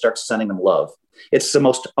hate and you start sending them love. It's the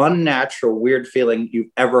most unnatural, weird feeling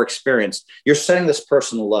you've ever experienced. You're sending this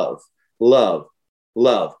person love, love,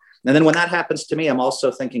 love. And then when that happens to me, I'm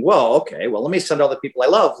also thinking, well, okay, well, let me send all the people I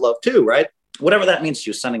love too, right? Whatever that means to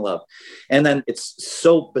you, sending love. And then it's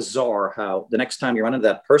so bizarre how the next time you run into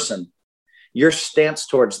that person, your stance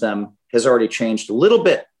towards them has already changed a little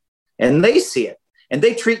bit, and they see it and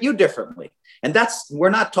they treat you differently. And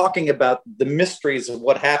we're not talking about the mysteries of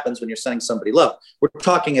what happens when you're sending somebody love. We're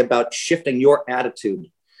talking about shifting your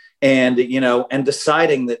attitude and, and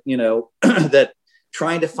deciding that, that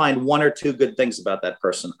trying to find one or two good things about that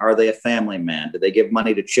person. Are they a family man? Do they give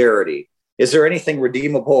money to charity? Is there anything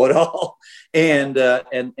redeemable at all? And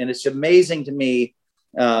it's amazing to me.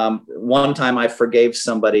 One time I forgave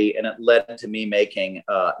somebody and it led to me making,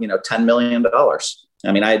 $10 million.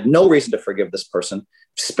 I mean, I had no reason to forgive this person.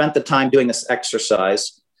 Spent the time doing this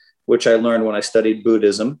exercise, which I learned when I studied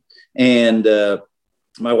Buddhism. And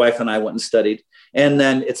my wife and I went and studied. And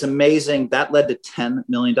then it's amazing. That led to $10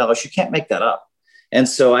 million. You can't make that up. And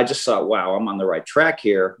so I just thought, wow, I'm on the right track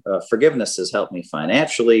here. Forgiveness has helped me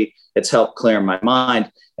financially. It's helped clear my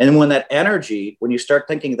mind. And when that energy, when you start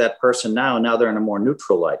thinking of that person now they're in a more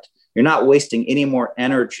neutral light, you're not wasting any more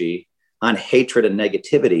energy on hatred and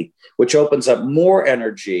negativity, which opens up more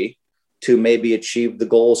energy to maybe achieve the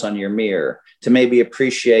goals on your mirror, to maybe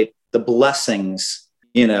appreciate the blessings,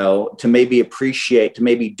 to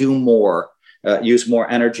maybe do more. Use more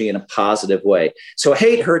energy in a positive way. So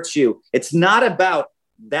hate hurts you. It's not about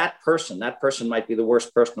that person. That person might be the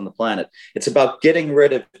worst person on the planet. It's about getting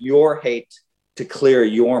rid of your hate to clear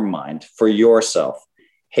your mind for yourself.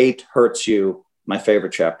 Hate hurts you. My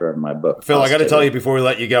favorite chapter in my book. Phil, I got to tell you before we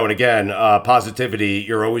let you go, and again, positivity,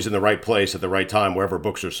 you're always in the right place at the right time wherever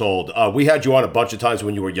books are sold. We had you on a bunch of times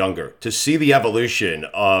when you were younger. To see the evolution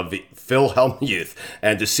of Phil Hellmuth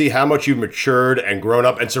and to see how much you've matured and grown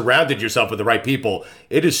up and surrounded yourself with the right people,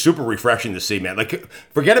 it is super refreshing to see, man. Like,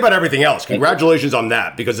 forget about everything else. Congratulations on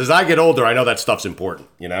that, because as I get older, I know that stuff's important,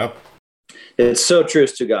 It's so true,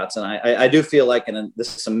 Stugotz. And I do feel like in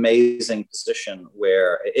this amazing position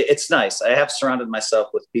where it's nice. I have surrounded myself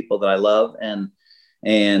with people that I love and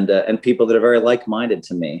people that are very like-minded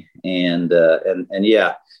to me. And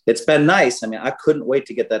yeah, it's been nice. I mean, I couldn't wait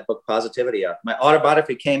to get that book Positivity out. My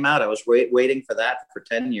autobiography came out. I was waiting for that for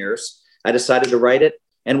 10 years. I decided to write it.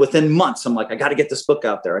 And within months, I'm like, I got to get this book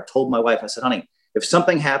out there. I told my wife, I said, honey, if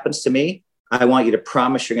something happens to me, I want you to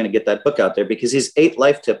promise you're going to get that book out there, because these 8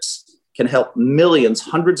 life tips can help millions,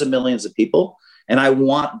 hundreds of millions of people. And I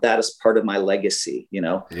want that as part of my legacy,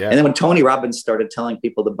 Yeah. And then when Tony Robbins started telling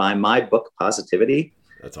people to buy my book, Positivity.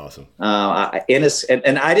 That's awesome.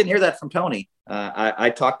 And I didn't hear that from Tony. I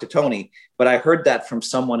talked to Tony, but I heard that from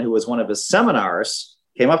someone who was one of his seminars,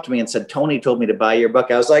 came up to me and said, Tony told me to buy your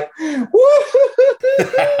book. I was like, woo!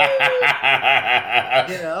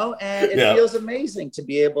 And it feels amazing to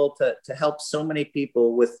be able to help so many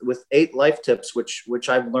people with 8 life tips, which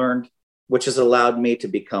I've learned, which has allowed me to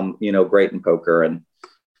become, great in poker. And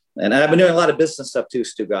I've been doing a lot of business stuff too,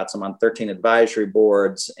 Stugotz. I'm on 13 advisory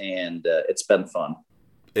boards, and it's been fun.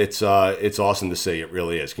 It's awesome to see. It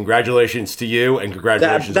really is. Congratulations to you, and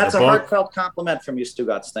congratulations. That's on a the book. heartfelt compliment from you,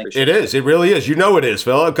 Stugotz. Thank you. It is. It really is. You know it is,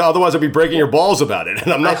 Phil. Otherwise, I'd be breaking your balls about it,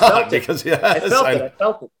 and I'm not. I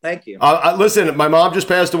felt it. Thank you. Listen, my mom just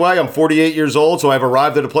passed away. I'm 48 years old, so I've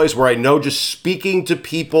arrived at a place where I know just speaking to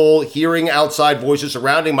people, hearing outside voices,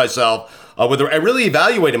 surrounding myself and really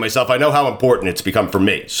evaluating myself, I know how important it's become for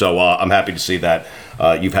me. So I'm happy to see that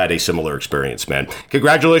you've had a similar experience, man.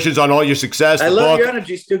 Congratulations on all your success. I love your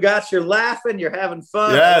energy, Stugotz. You're laughing. You're having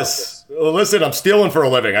fun. Yes. Well, listen, I'm stealing for a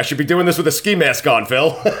living. I should be doing this with a ski mask on, Phil.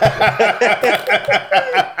 Hey,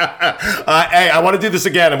 I want to do this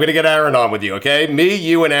again. I'm going to get Aaron on with you, okay? Me,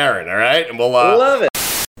 you, and Aaron, all right? And we'll love it.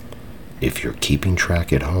 If you're keeping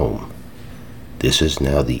track at home, this is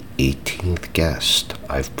now the 18th guest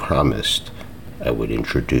I've promised I would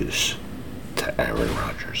introduce to Aaron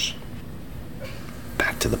Rodgers.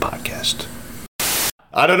 Back to the podcast.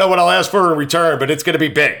 I don't know what I'll ask for in return, but it's going to be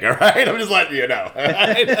big, all right? I'm just letting you know. All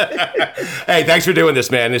right? Hey, thanks for doing this,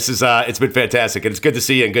 man. This is it's been fantastic, and it's good to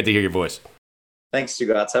see you and good to hear your voice. Thanks,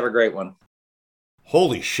 Stugotz. Have a great one.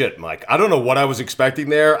 Holy shit, Mike. I don't know what I was expecting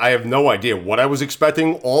there. I have no idea what I was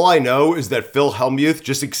expecting. All I know is that Phil Hellmuth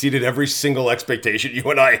just exceeded every single expectation you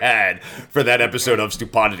and I had for that episode of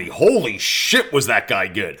Stupidity. Holy shit, was that guy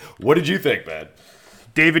good. What did you think, man?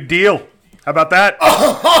 David Deal. How about that?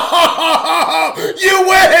 You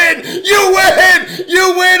win! You win!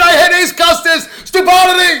 You win! I had Ace Custis!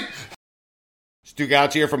 Stupidity! Stu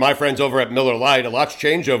Gotts here from my friends over at Miller Lite. A lot's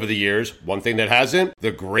changed over the years. One thing that hasn't,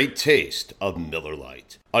 the great taste of Miller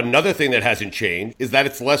Lite. Another thing that hasn't changed is that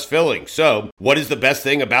it's less filling. So, what is the best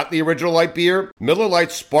thing about the original light beer? Miller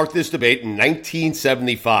Lite sparked this debate in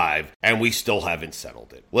 1975, and we still haven't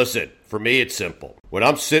settled it. Listen, for me, it's simple. When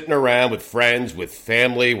I'm sitting around with friends, with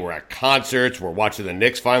family, we're at concerts, we're watching the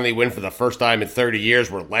Knicks finally win for the first time in 30 years,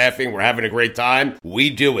 we're laughing, we're having a great time, we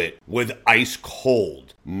do it with ice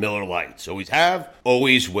cold Miller Lites. Always have,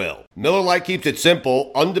 always will. Miller Lite keeps it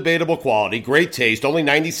simple, undebatable quality, great taste, only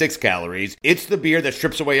 96 calories. It's the beer that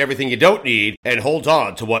strips away everything you don't need and holds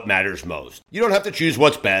on to what matters most. You don't have to choose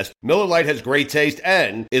what's best. Miller Lite has great taste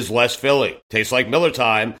and is less filling. Tastes like Miller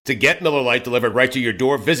time. To get Miller Lite delivered right to your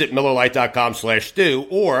door, visit MillerLite.com/stew,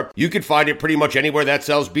 or you can find it pretty much anywhere that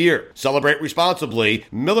sells beer. Celebrate responsibly.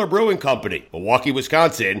 Miller Brewing Company, Milwaukee,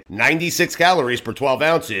 Wisconsin. 96 calories per 12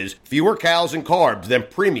 ounces. Fewer calories and carbs than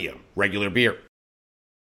premium regular beer.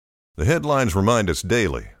 The headlines remind us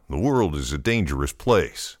daily, the world is a dangerous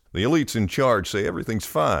place. The elites in charge say everything's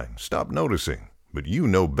fine, stop noticing. But you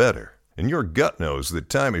know better. And your gut knows that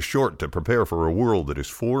time is short to prepare for a world that is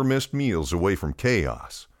 4 missed meals away from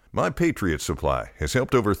chaos. My Patriot Supply has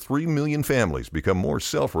helped over 3 million families become more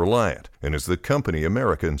self-reliant and is the company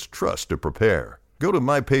Americans trust to prepare. Go to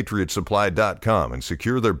MyPatriotSupply.com and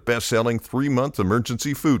secure their best-selling 3-month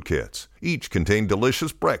emergency food kits. Each contain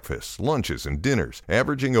delicious breakfasts, lunches, and dinners,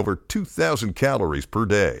 averaging over 2,000 calories per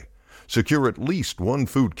day. Secure at least 1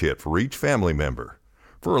 food kit for each family member.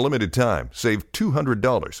 For a limited time, save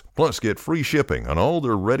 $200, plus get free shipping on all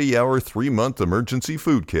their Ready Hour 3-month emergency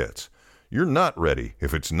food kits. You're not ready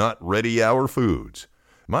if it's not Ready Hour Foods.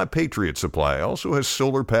 My Patriot Supply also has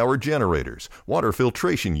solar-powered generators, water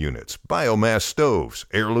filtration units, biomass stoves,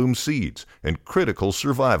 heirloom seeds, and critical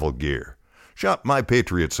survival gear. Shop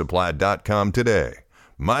MyPatriotSupply.com today.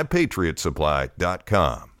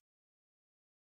 MyPatriotSupply.com.